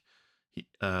like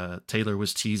Taylor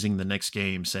was teasing the next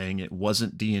game, saying it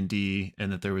wasn't D&D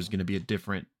and that there was going to be a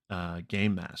different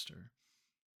game master.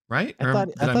 Right? I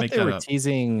thought they were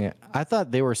teasing. I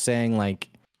thought they were saying like,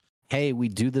 "Hey, we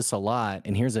do this a lot,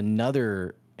 and here's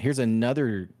another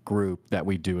group that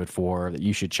we do it for that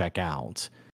you should check out."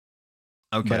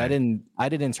 Okay. But I didn't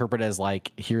interpret it as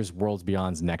like, here's Worlds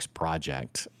Beyond's next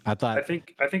project. I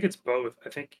think it's both. I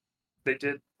think they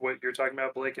did what you're talking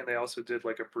about, Blake, and they also did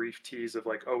like a brief tease of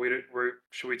like, oh,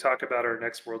 should we talk about our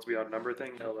next Worlds Beyond Number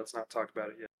thing? No, let's not talk about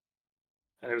it yet.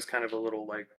 And it was kind of a little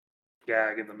like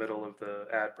gag in the middle of the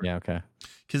ad break. Yeah, okay.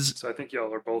 So I think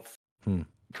y'all are both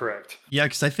correct. Yeah,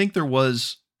 because I think there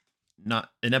was not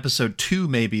in episode 2,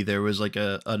 maybe there was like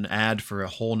an ad for a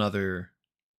whole nother.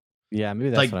 Yeah,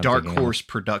 maybe that's like Dark Horse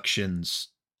Productions.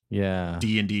 Yeah,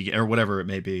 D&D or whatever it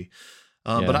may be.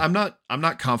 But I'm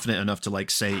not confident enough to like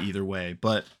say either way.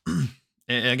 But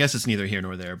and I guess it's neither here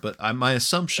nor there. But my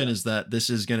assumption is that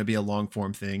this is going to be a long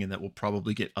form thing, and that we'll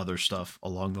probably get other stuff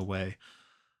along the way.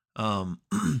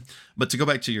 But to go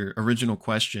back to your original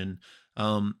question,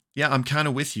 yeah, I'm kind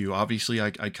of with you. Obviously,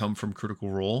 I come from Critical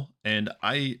Role, and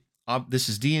this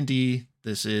is D&D.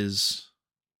 This is,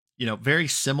 very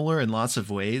similar in lots of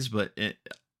ways, but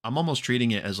I'm almost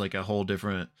treating it as like a whole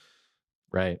different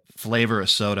flavor of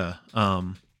soda.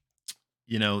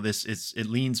 It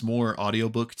leans more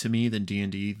audiobook to me than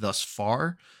D&D thus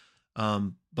far.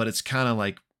 But it's kind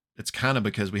of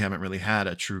because we haven't really had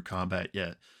a true combat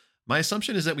yet. My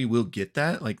assumption is that we will get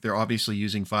that. Like, they're obviously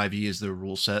using 5e as their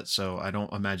rule set, so I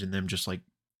don't imagine them just like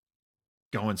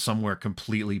going somewhere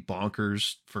completely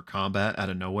bonkers for combat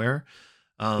out of nowhere.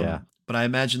 But I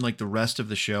imagine like the rest of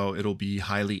the show, it'll be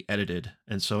highly edited,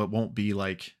 and so it won't be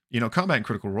like, Combat and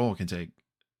Critical Role can take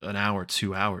an hour,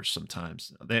 2 hours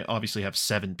sometimes. They obviously have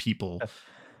 7 people,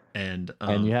 and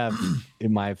you have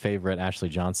my favorite Ashley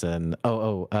Johnson.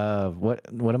 What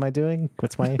am I doing?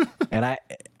 What's my and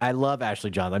I love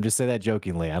Ashley Johnson. I'm just saying that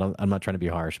jokingly. I'm not trying to be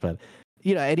harsh, but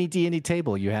any D&D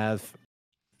table you have,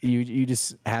 you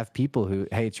just have people who,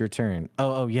 hey, it's your turn.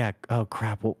 Oh yeah. Oh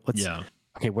crap. What's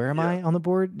okay? Where am I on the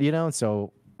board?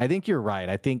 So I think you're right.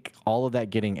 I think all of that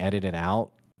getting edited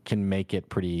out can make it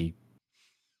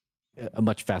a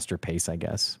much faster pace, I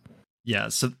guess. Yeah,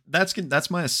 so that's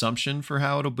my assumption for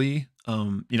how it'll be.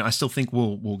 I still think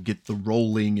we'll get the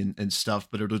rolling and stuff,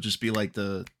 but it'll just be like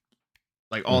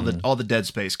all the dead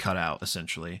space cut out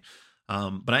essentially.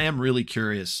 But I am really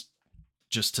curious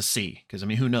just to see, because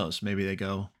who knows? Maybe they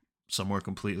go somewhere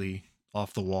completely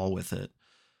off the wall with it.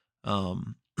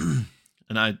 And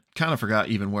I kind of forgot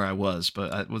even where I was,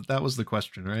 but that was the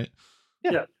question, right?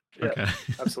 Yeah. Okay.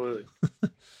 Absolutely.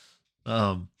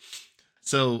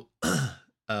 So,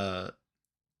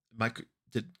 Mike,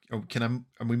 are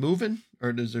we moving,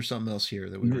 or is there something else here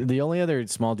that the only other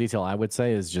small detail I would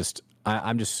say is just,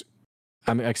 I'm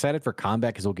excited for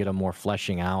combat because we'll get a more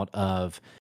fleshing out of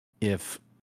if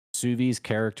Suvi's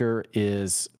character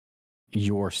is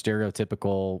your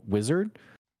stereotypical wizard,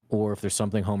 or if there's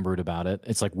something homebrewed about it.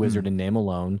 It's like wizard in name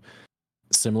alone,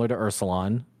 similar to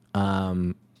Ursulon,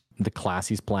 the class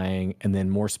he's playing, and then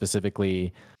more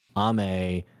specifically,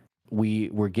 Ame.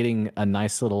 We're getting a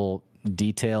nice little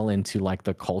detail into like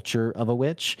the culture of a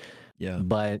witch,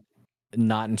 but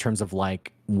not in terms of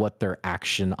like what their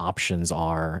action options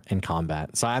are in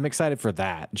combat. So I'm excited for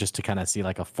that, just to kind of see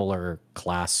like a fuller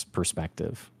class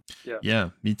perspective.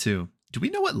 Yeah, me too. Do we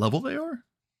know what level they are?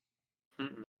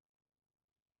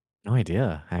 No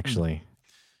idea, actually.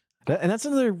 And that's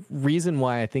another reason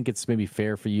why I think it's maybe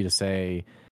fair for you to say,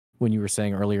 when you were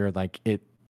saying earlier, like it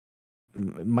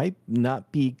might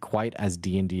not be quite as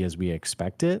D&D as we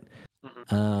expect it,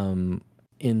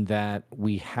 in that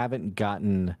we haven't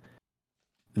gotten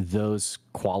those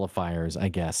qualifiers, I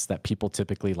guess, that people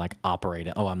typically like operate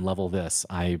at. Oh, I'm level this.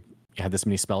 I have this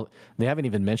many spell. They haven't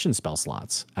even mentioned spell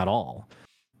slots at all.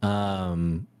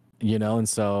 And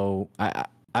so I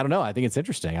don't know. I think it's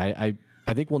interesting. I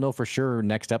think we'll know for sure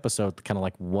next episode, kind of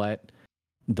like what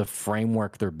the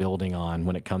framework they're building on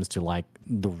when it comes to like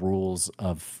the rules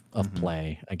of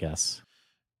play, I guess.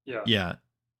 Yeah.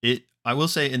 I will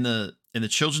say in the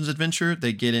children's adventure,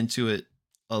 they get into it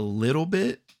a little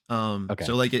bit.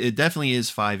 So like it definitely is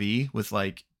 5e with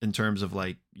like, in terms of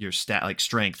like your stat, like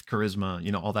strength,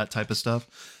 charisma, all that type of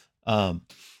stuff.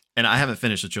 And I haven't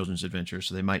finished the children's adventure,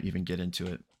 so they might even get into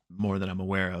it more than I'm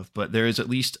aware of, but there is at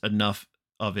least enough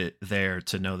of it there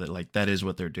to know that like that is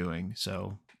what they're doing.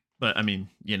 So, but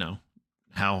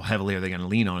how heavily are they going to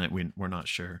lean on it? We're not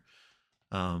sure.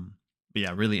 But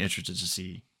yeah, really interested to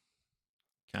see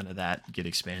kind of that get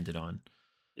expanded on.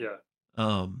 Yeah.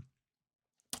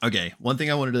 Okay. One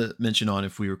thing I wanted to mention on,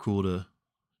 if we were cool to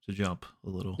jump a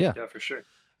little. Yeah, for sure.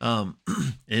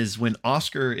 Is when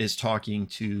Oscar is talking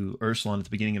to Ursulon at the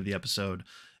beginning of the episode,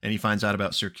 and he finds out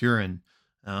about Sir Curran.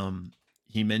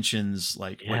 He mentions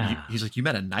like, he's like, you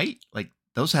met a knight? Like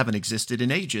those haven't existed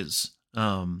in ages.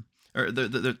 Or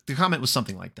the comment was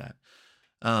something like that.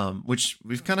 Which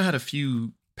we've kind of had a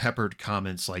few peppered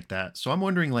comments like that. So I'm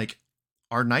wondering, like,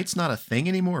 are knights not a thing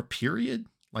anymore, period?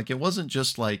 Like, it wasn't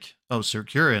just like, oh, Sir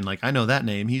Curran, like, I know that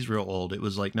name, he's real old. It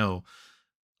was like, no,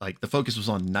 like, the focus was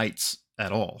on knights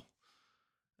at all.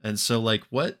 And so, like,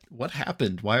 what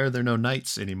happened? Why are there no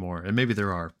knights anymore? And maybe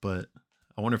there are, but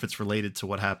I wonder if it's related to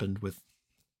what happened with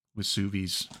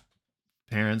Suvi's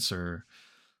parents, or,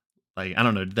 like, I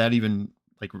don't know, did that even,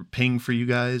 like, ping for you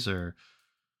guys, or?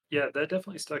 Yeah, that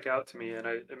definitely stuck out to me, and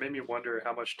it made me wonder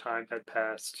how much time had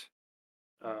passed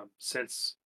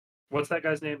since. What's that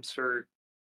guy's name, Sir?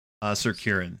 Sir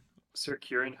Curran. Sir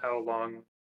Curran. How long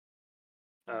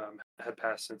had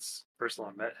passed since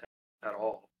Ursulon met him at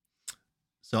all?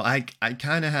 So I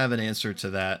kind of have an answer to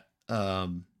that,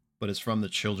 but it's from the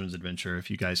children's adventure. If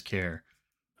you guys care.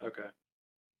 Okay.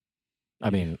 I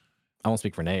mean, I won't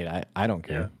speak for Nate. I don't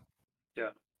care. Yeah.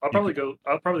 I'll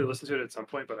probably listen to it at some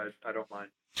point, but I don't mind.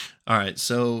 All right.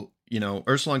 So,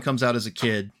 Ursulon comes out as a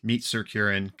kid, meets Sir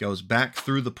Curran, goes back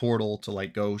through the portal to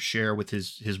like go share with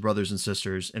his brothers and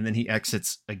sisters. And then he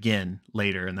exits again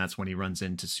later. And that's when he runs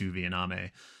into Suvi and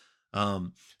Ame.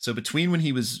 So between when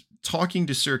he was talking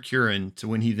to Sir Curran to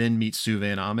when he then meets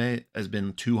Suvi and Ame has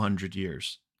been 200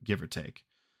 years, give or take.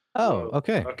 Oh,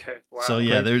 okay. Okay. Wow. So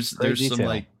yeah, there's detail. some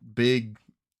like big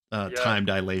time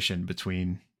dilation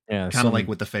between Yeah, kind of like some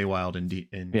with the Feywild and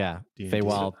yeah, D&D.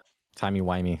 Feywild,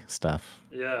 timey-wimey stuff.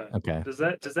 Yeah. Okay. Does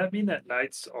that mean that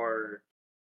knights are,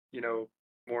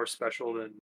 more special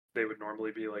than they would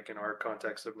normally be, like in our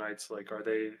context of knights? Like, are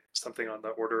they something on the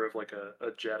order of like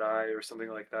a Jedi or something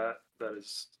like that that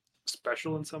is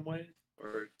special in some way?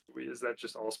 Or is that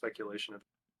just all speculation?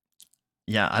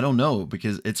 Yeah, I don't know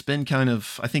because it's been kind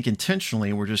of, I think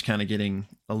intentionally, we're just kind of getting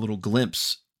a little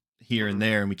glimpse here and Mhm.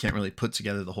 there, and we can't really put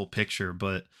together the whole picture.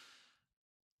 But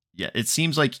yeah, it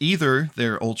seems like either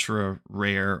they're ultra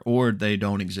rare or they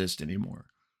don't exist anymore.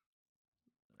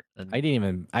 And I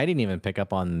didn't even pick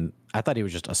up on. I thought he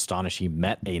was just astonished he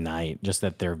met a knight. Just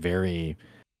that they're very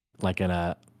like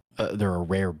they're a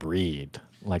rare breed.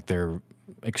 Like they're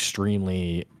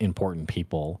extremely important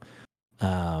people.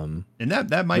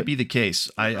 that might But be the case.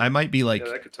 I might be Yeah, like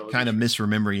that could totally be kind of true.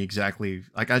 misremembering exactly.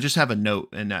 Like I just have a note,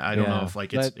 and I don't know yeah, if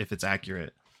like but it's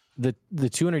accurate. the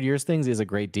 200 years things is a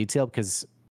great detail because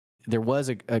there was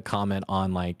a comment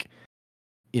on like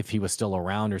if he was still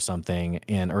around or something,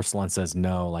 and Ursulon says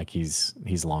no, like he's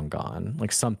long gone,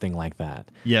 like something like that.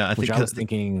 Yeah, I Which think I was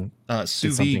thinking, did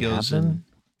Suvi something goes happen? and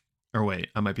or wait,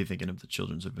 I might be thinking of the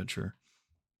Children's Adventure.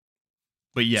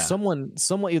 But yeah, Someone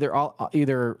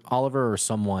either Oliver or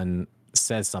someone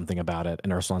says something about it,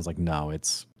 and Ursulon's like, no,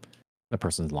 it's the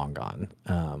person's long gone.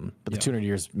 But the yeah. 200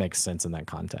 years makes sense in that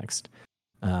context.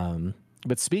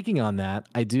 But speaking on that,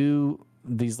 I do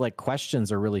these like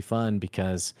questions are really fun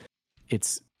because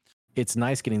it's it's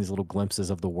nice getting these little glimpses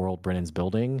of the world Brennan's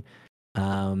building.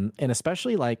 And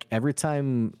especially like every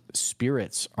time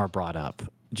spirits are brought up,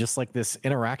 just like this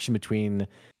interaction between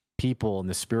people in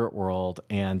the spirit world.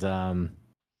 And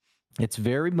it's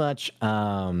very much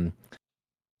what's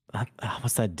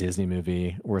that Disney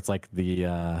movie where it's like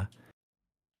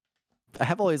I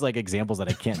have all these like examples that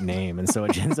I can't name, and so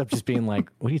it ends up just being like,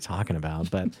 what are you talking about?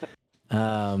 But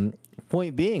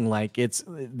point being, like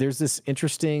there's this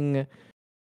interesting.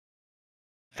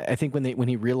 I think when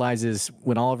he realizes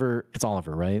when Oliver, it's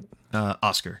Oliver, right?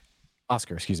 Oscar.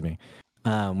 Oscar, excuse me.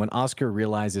 When Oscar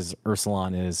realizes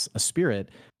Ursulon is a spirit,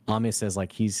 Ame says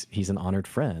like he's an honored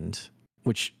friend,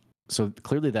 which so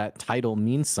clearly that title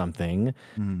means something,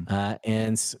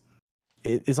 and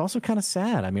it is also kind of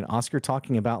sad. I mean, Oscar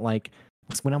talking about like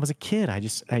when I was a kid,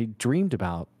 I dreamed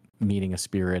about meeting a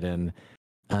spirit, and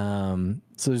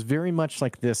so there's very much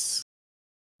like this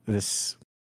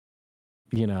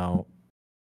you know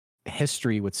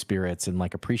history with spirits and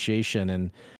like appreciation.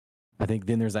 And I think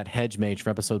then there's that hedge mage from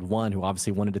episode 1 who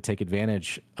obviously wanted to take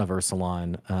advantage of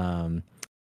Ursulon.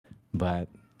 But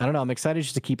I don't know. I'm excited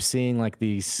just to keep seeing like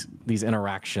these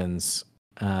interactions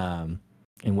and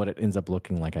what it ends up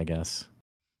looking like, I guess.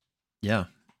 Yeah,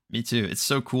 me too. It's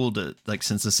so cool to like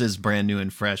since this is brand new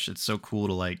and fresh, it's so cool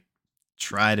to like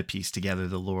try to piece together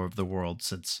the lore of the world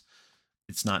since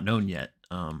it's not known yet.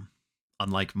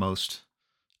 Unlike most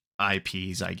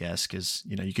IPs, I guess, because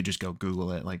you could just go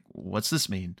Google it. Like, what's this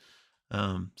mean?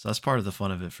 So that's part of the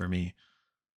fun of it for me.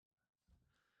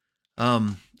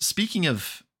 Speaking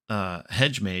of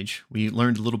hedge mage, we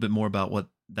learned a little bit more about what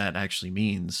that actually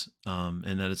means,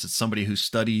 and that it's somebody who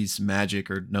studies magic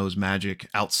or knows magic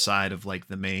outside of like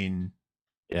the main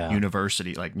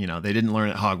university. Like they didn't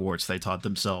learn at Hogwarts; they taught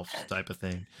themselves, type of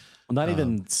thing. Well, not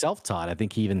even self-taught. I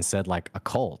think he even said like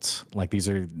occult. Like these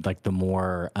are like the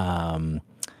more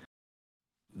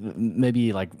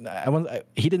maybe like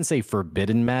he didn't say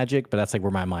forbidden magic, but that's like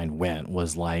where my mind went,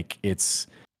 was like it's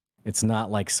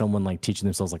not like someone like teaching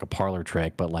themselves like a parlor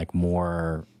trick, but like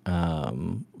more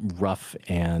rough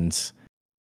and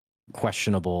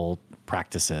questionable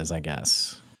practices, I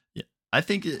guess. Yeah, I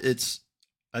think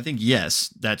yes,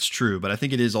 that's true, but I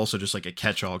think it is also just like a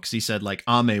catch-all because he said like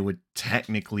Ame would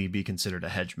technically be considered a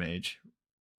hedge mage.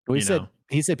 Well,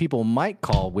 he said people might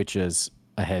call witches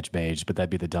a hedge mage, but that'd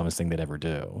be the dumbest thing they'd ever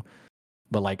do.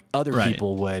 But like other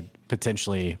people would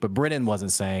potentially, but Brennan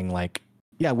wasn't saying like,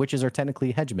 yeah, witches are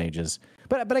technically hedge mages.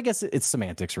 But I guess it's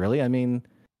semantics, really. I mean,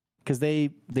 because they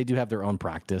do have their own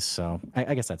practice, so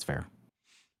I guess that's fair.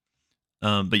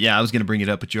 But yeah, I was going to bring it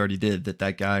up, but you already did.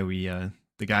 That guy the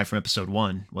guy from episode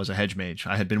 1 was a hedge mage.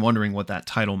 I had been wondering what that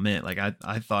title meant. Like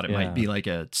I thought it might be like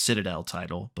a Citadel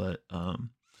title, but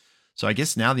so I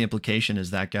guess now the implication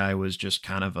is that guy was just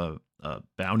kind of a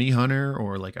bounty hunter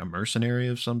or like a mercenary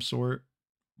of some sort,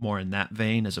 more in that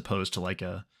vein, as opposed to like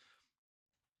an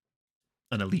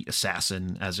elite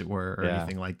assassin, as it were, or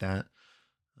anything like that.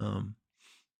 So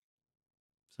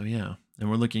yeah, and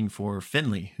we're looking for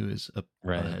Finley, who is a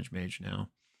hedge mage now.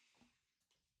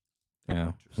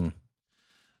 Yeah.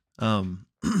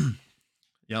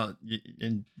 Yeah.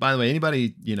 And by the way,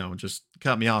 anybody, just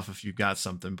cut me off if you got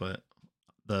something, but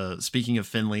the speaking of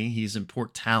Finley, he's in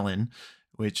Port Talon,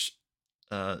 which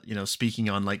speaking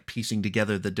on like piecing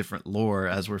together the different lore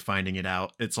as we're finding it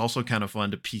out, it's also kind of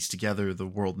fun to piece together the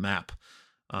world map.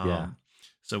 Yeah.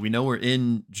 So we know we're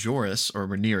in Joris, or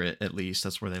we're near it at least.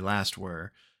 That's where they last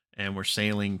were, and we're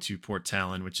sailing to Port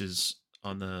Talon, which is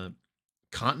on the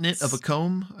continent of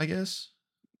Acomb, I guess.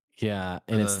 Yeah,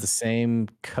 and it's the same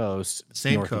coast,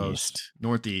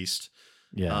 northeast.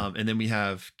 Yeah. And then we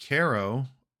have Caro,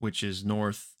 which is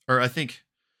north, or I think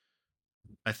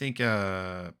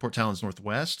Port Talon's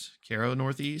northwest, Caro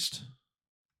northeast.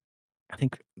 I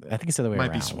think it's the other way around.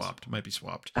 Might be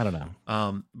swapped. I don't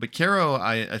know. But Caro,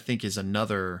 I think, is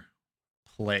another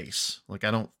place. Like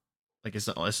I don't like it's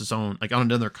its own, like on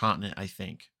another continent, I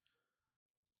think.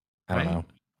 I don't know.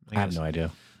 I have no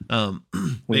idea.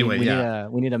 We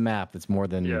need a map that's more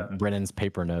than Brennan's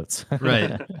paper notes.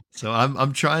 Right. So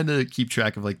I'm trying to keep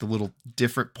track of like the little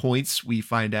different points we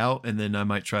find out, and then I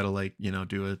might try to like,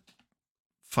 do a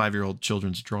 5-year-old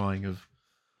children's drawing of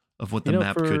what the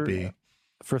map could be.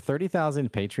 For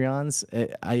 30,000 Patreons,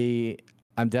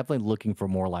 I'm definitely looking for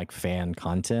more like fan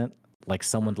content, like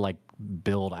someone to like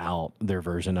build out their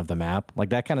version of the map, like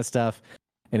that kind of stuff.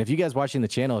 And if you guys watching the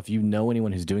channel, if you know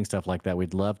anyone who's doing stuff like that,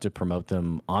 we'd love to promote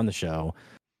them on the show.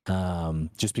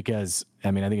 Just because,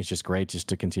 I think it's just great just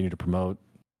to continue to promote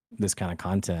this kind of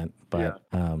content. But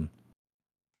I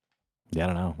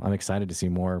don't know. I'm excited to see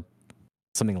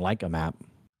something like a map.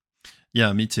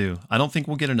 Yeah, me too. I don't think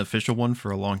we'll get an official one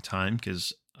for a long time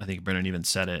because I think Brennan even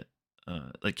said it,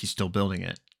 like he's still building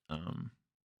it.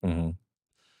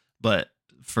 But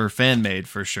for fan made,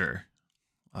 for sure.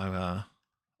 I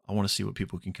want to see what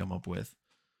people can come up with.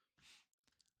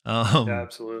 Yeah,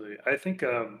 absolutely. I think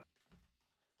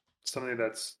something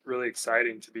that's really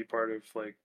exciting to be part of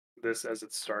like this as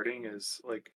it's starting is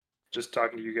like just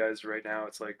talking to you guys right now.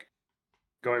 It's like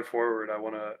going forward, I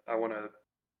want to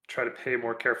try to pay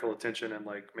more careful attention and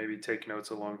like maybe take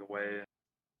notes along the way and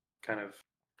kind of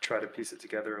try to piece it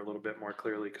together a little bit more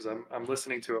clearly, because I'm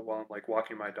listening to it while I'm like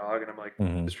walking my dog and I'm like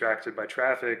distracted by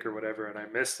traffic or whatever, and I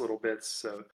miss little bits.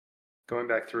 So going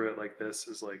back through it like this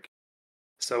is like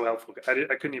so helpful.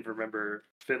 I couldn't even remember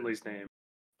Finley's name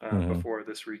before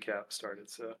this recap started.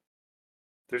 So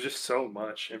there's just so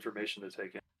much information to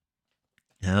take in.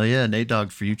 Hell yeah, Nate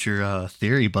Dogg, future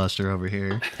theory buster over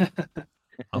here.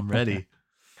 I'm ready.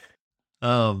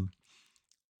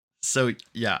 So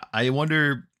yeah, I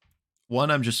wonder. One,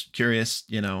 I'm just curious.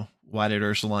 Why did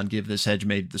Ursulon give this hedge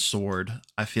mage the sword?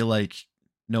 I feel like,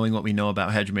 knowing what we know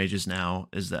about hedge mages now,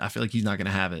 is that I feel like he's not going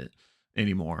to have it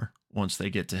anymore once they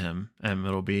get to him, and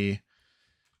it'll be,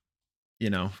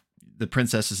 the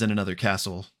princess is in another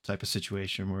castle type of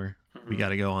situation where we got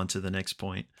to go on to the next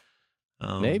point.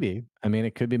 Maybe.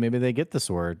 It could be maybe they get the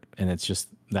sword and it's just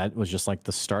that was just like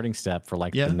the starting step for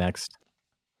like the next.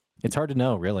 It's hard to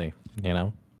know, really.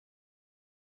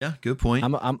 Yeah, good point.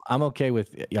 I'm okay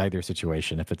with either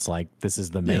situation. If it's like this is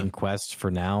the main quest for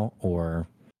now, or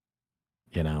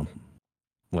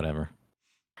whatever.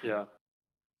 Yeah.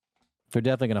 They're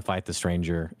definitely going to fight the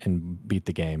stranger and beat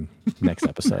the game next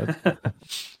episode.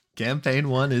 Campaign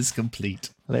 1 is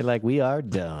complete. They're like, we are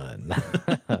done.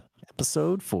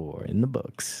 Episode 4 in the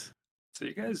books. So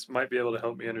you guys might be able to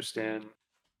help me understand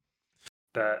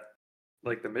that,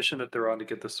 like, the mission that they're on to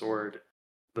get the sword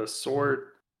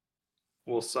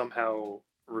will somehow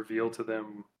reveal to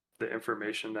them the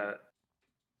information that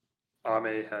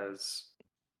Ame has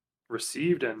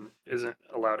received and isn't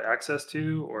allowed access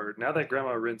to, or now that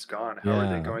Grandma Rin's gone, how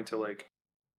are they going to like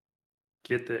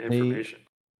get the information?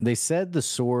 They said the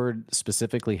sword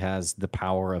specifically has the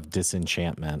power of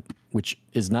disenchantment, which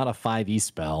is not a 5e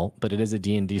spell, but it is a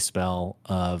D&D spell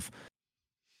of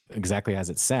exactly as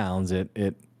it sounds. It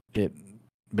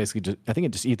basically I think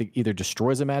it just either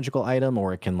destroys a magical item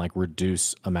or it can like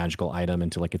reduce a magical item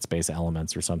into like its base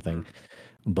elements or something.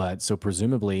 But so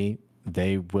presumably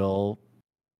they will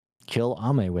kill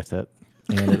Ame with it,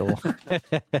 and it'll.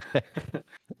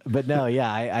 But no,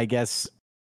 yeah, I guess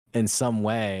in some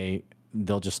way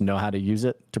they'll just know how to use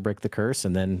it to break the curse,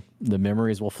 and then the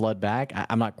memories will flood back.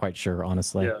 I'm not quite sure,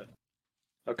 honestly. Yeah.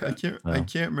 Okay. I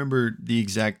can't remember the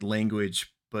exact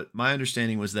language, but my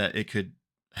understanding was that it could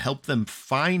help them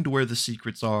find where the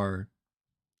secrets are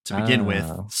to begin with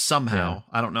somehow.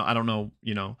 Yeah. I don't know.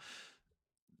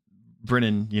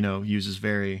 Brennan, uses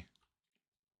very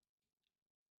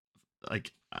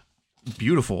like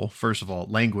beautiful, first of all,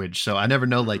 language. So I never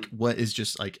know like what is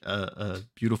just like a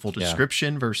beautiful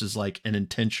description versus like an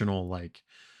intentional like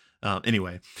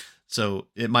anyway. So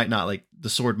it might not like the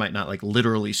sword might not like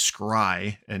literally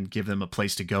scry and give them a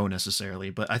place to go necessarily,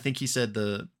 but I think he said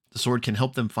the sword can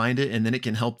help them find it, and then it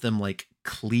can help them like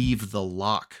cleave the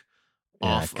lock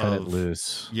off cut of it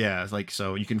loose. Yeah, like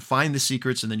so you can find the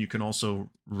secrets and then you can also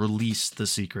release the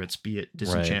secrets, be it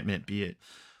disenchantment, be it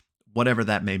whatever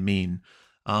that may mean.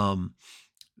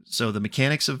 So the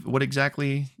mechanics of what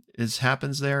exactly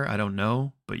happens there, I don't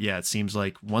know, but yeah, it seems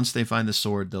like once they find the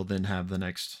sword, they'll then have the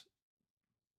next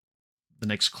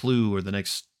clue or the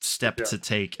next step to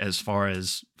take as far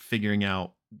as figuring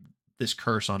out this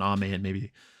curse on Ame and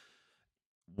maybe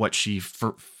what she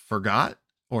forgot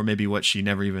or maybe what she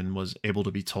never even was able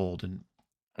to be told. And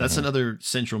that's another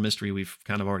central mystery we've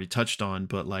kind of already touched on,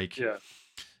 but like,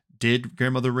 did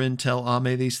Grandmother Rin tell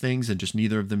Ame these things and just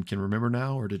neither of them can remember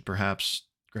now? Or did perhaps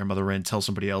Grandmother Rin tell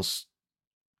somebody else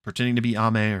pretending to be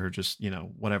Ame, or just,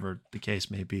 whatever the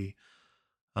case may be.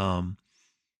 But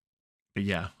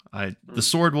yeah, the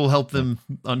sword will help them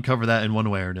uncover that in one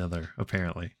way or another,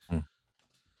 apparently.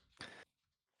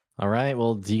 All right.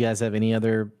 Well, do you guys have any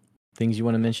other things you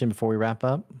want to mention before we wrap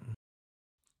up?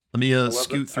 Let me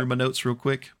scoot through my notes real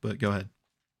quick, but go ahead.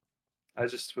 I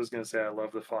just was going to say I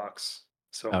love the fox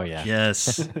so much. Oh, yeah.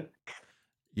 Yes.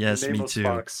 Yes, me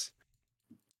too.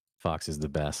 Fox is the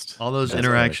best. All those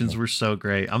interactions were so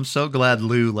great. I'm so glad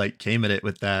Lou came at it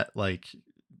with that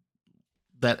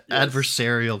that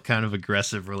adversarial kind of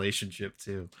aggressive relationship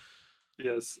too.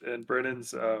 Yes, and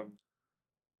Brennan's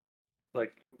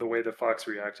the way the fox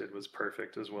reacted was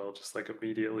perfect as well, just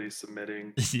immediately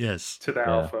submitting to the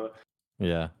alpha.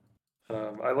 Yeah.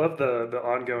 I love the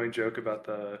ongoing joke about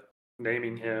the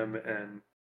naming him and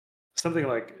something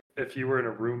like, if you were in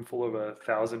a room full of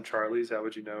 1,000 Charlies, how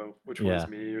would you know which one is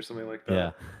me, or something like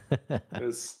that? Yeah. It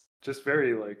was just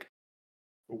very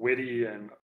witty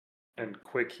and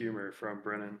quick humor from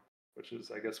Brennan, which is,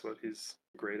 I guess, what he's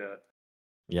great at.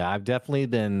 Yeah, I've definitely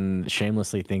been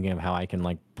shamelessly thinking of how I can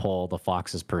pull the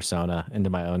Fox's persona into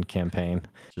my own campaign.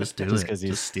 Just do it. Just because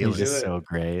he's just so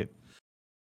great.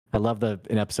 I love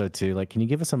in episode 2, can you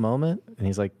give us a moment? And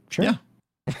he's like, sure. Yeah.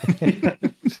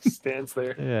 Stands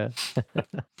there. Yeah.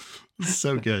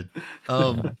 So good.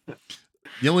 The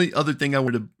only other thing I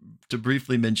wanted to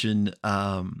briefly mention,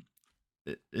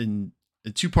 in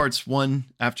 2 parts. One,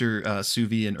 after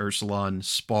Suvi and Ursulon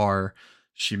spar,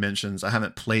 she mentions, I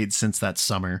haven't played since that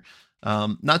summer.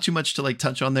 Not too much to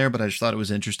touch on there, but I just thought it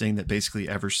was interesting that basically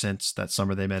ever since that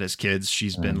summer they met as kids,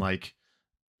 she's been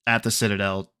at the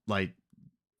Citadel,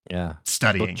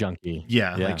 studying. Book junkie.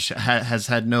 Yeah. Has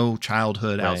had no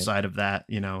childhood outside of that,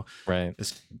 Right.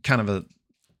 It's kind of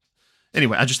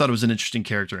anyway, I just thought it was an interesting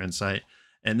character insight.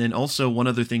 And then also one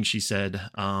other thing she said,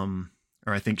 or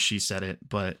I think she said it,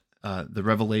 but the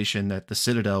revelation that the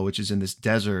Citadel, which is in this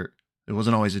desert, it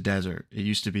wasn't always a desert. It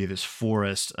used to be this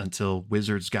forest until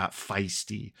wizards got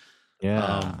feisty.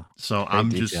 Yeah. So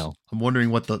I'm wondering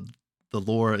what the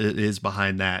lore is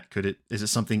behind that. Is it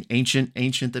something ancient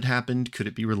that happened? Could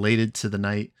it be related to the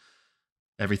night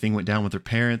everything went down with their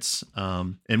parents?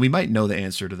 And we might know the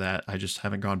answer to that. I just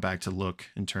haven't gone back to look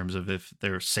in terms of if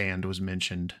their sand was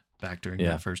mentioned back during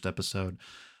that first episode.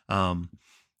 But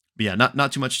yeah,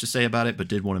 not too much to say about it, but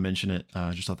did want to mention it.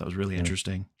 I just thought that was really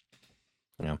interesting.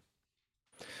 Yeah.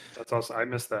 That's awesome. I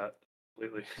missed that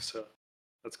completely. So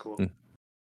that's cool.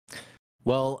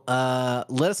 Well,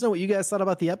 let us know what you guys thought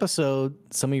about the episode,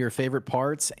 some of your favorite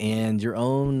parts, and your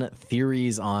own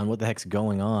theories on what the heck's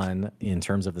going on in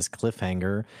terms of this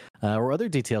cliffhanger, or other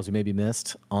details we maybe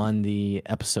missed on the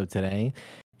episode today.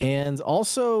 And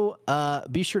also,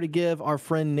 be sure to give our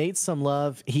friend Nate some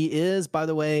love. He is, by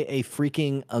the way, a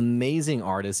freaking amazing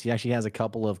artist. He actually has a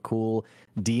couple of cool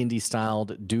D&D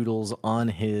styled doodles on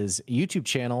his YouTube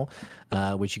channel,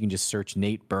 which you can just search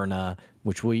Nate Berna,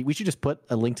 which we should just put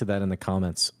a link to that in the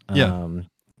comments down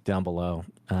below.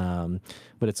 But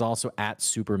it's also at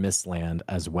Super Mistland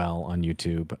as well on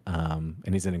YouTube.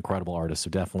 And he's an incredible artist,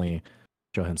 so definitely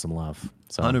show him some love.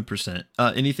 So 100%.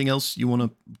 Anything else you want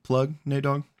to plug, Nate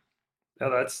Dog? No,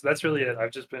 that's really it.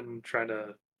 I've just been trying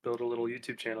to build a little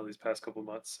YouTube channel these past couple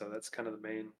months, so that's kind of the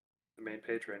main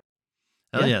page right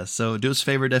now. Hell yeah. So do us a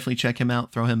favor, definitely check him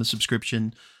out, throw him a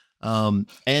subscription.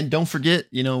 And don't forget,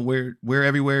 we're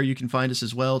everywhere. You can find us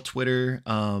as well. Twitter,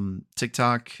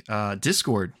 TikTok,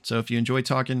 Discord. So if you enjoy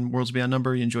talking Worlds Beyond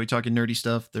Number, you enjoy talking nerdy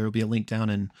stuff, there will be a link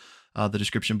down in the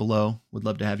description below. Would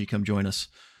love to have you come join us.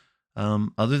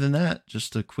 Other than that,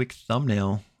 just a quick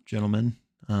thumbnail, gentlemen.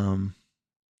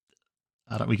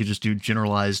 We could just do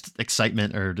generalized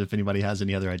excitement, or if anybody has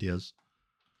any other ideas.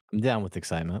 I'm down with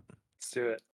excitement. Let's do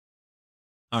it.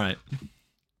 All right.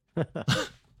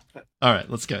 All right,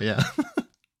 let's go. Yeah.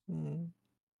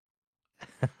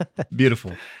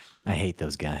 Beautiful. I hate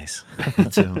those guys. Me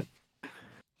too.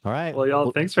 All right. Well,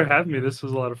 y'all, thanks for having me. This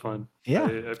was a lot of fun. Yeah,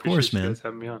 I of course, appreciate you man. guys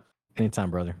having me on.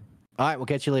 Anytime, brother. All right, we'll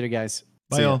catch you later, guys.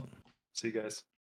 Bye, See ya. y'all. See you guys.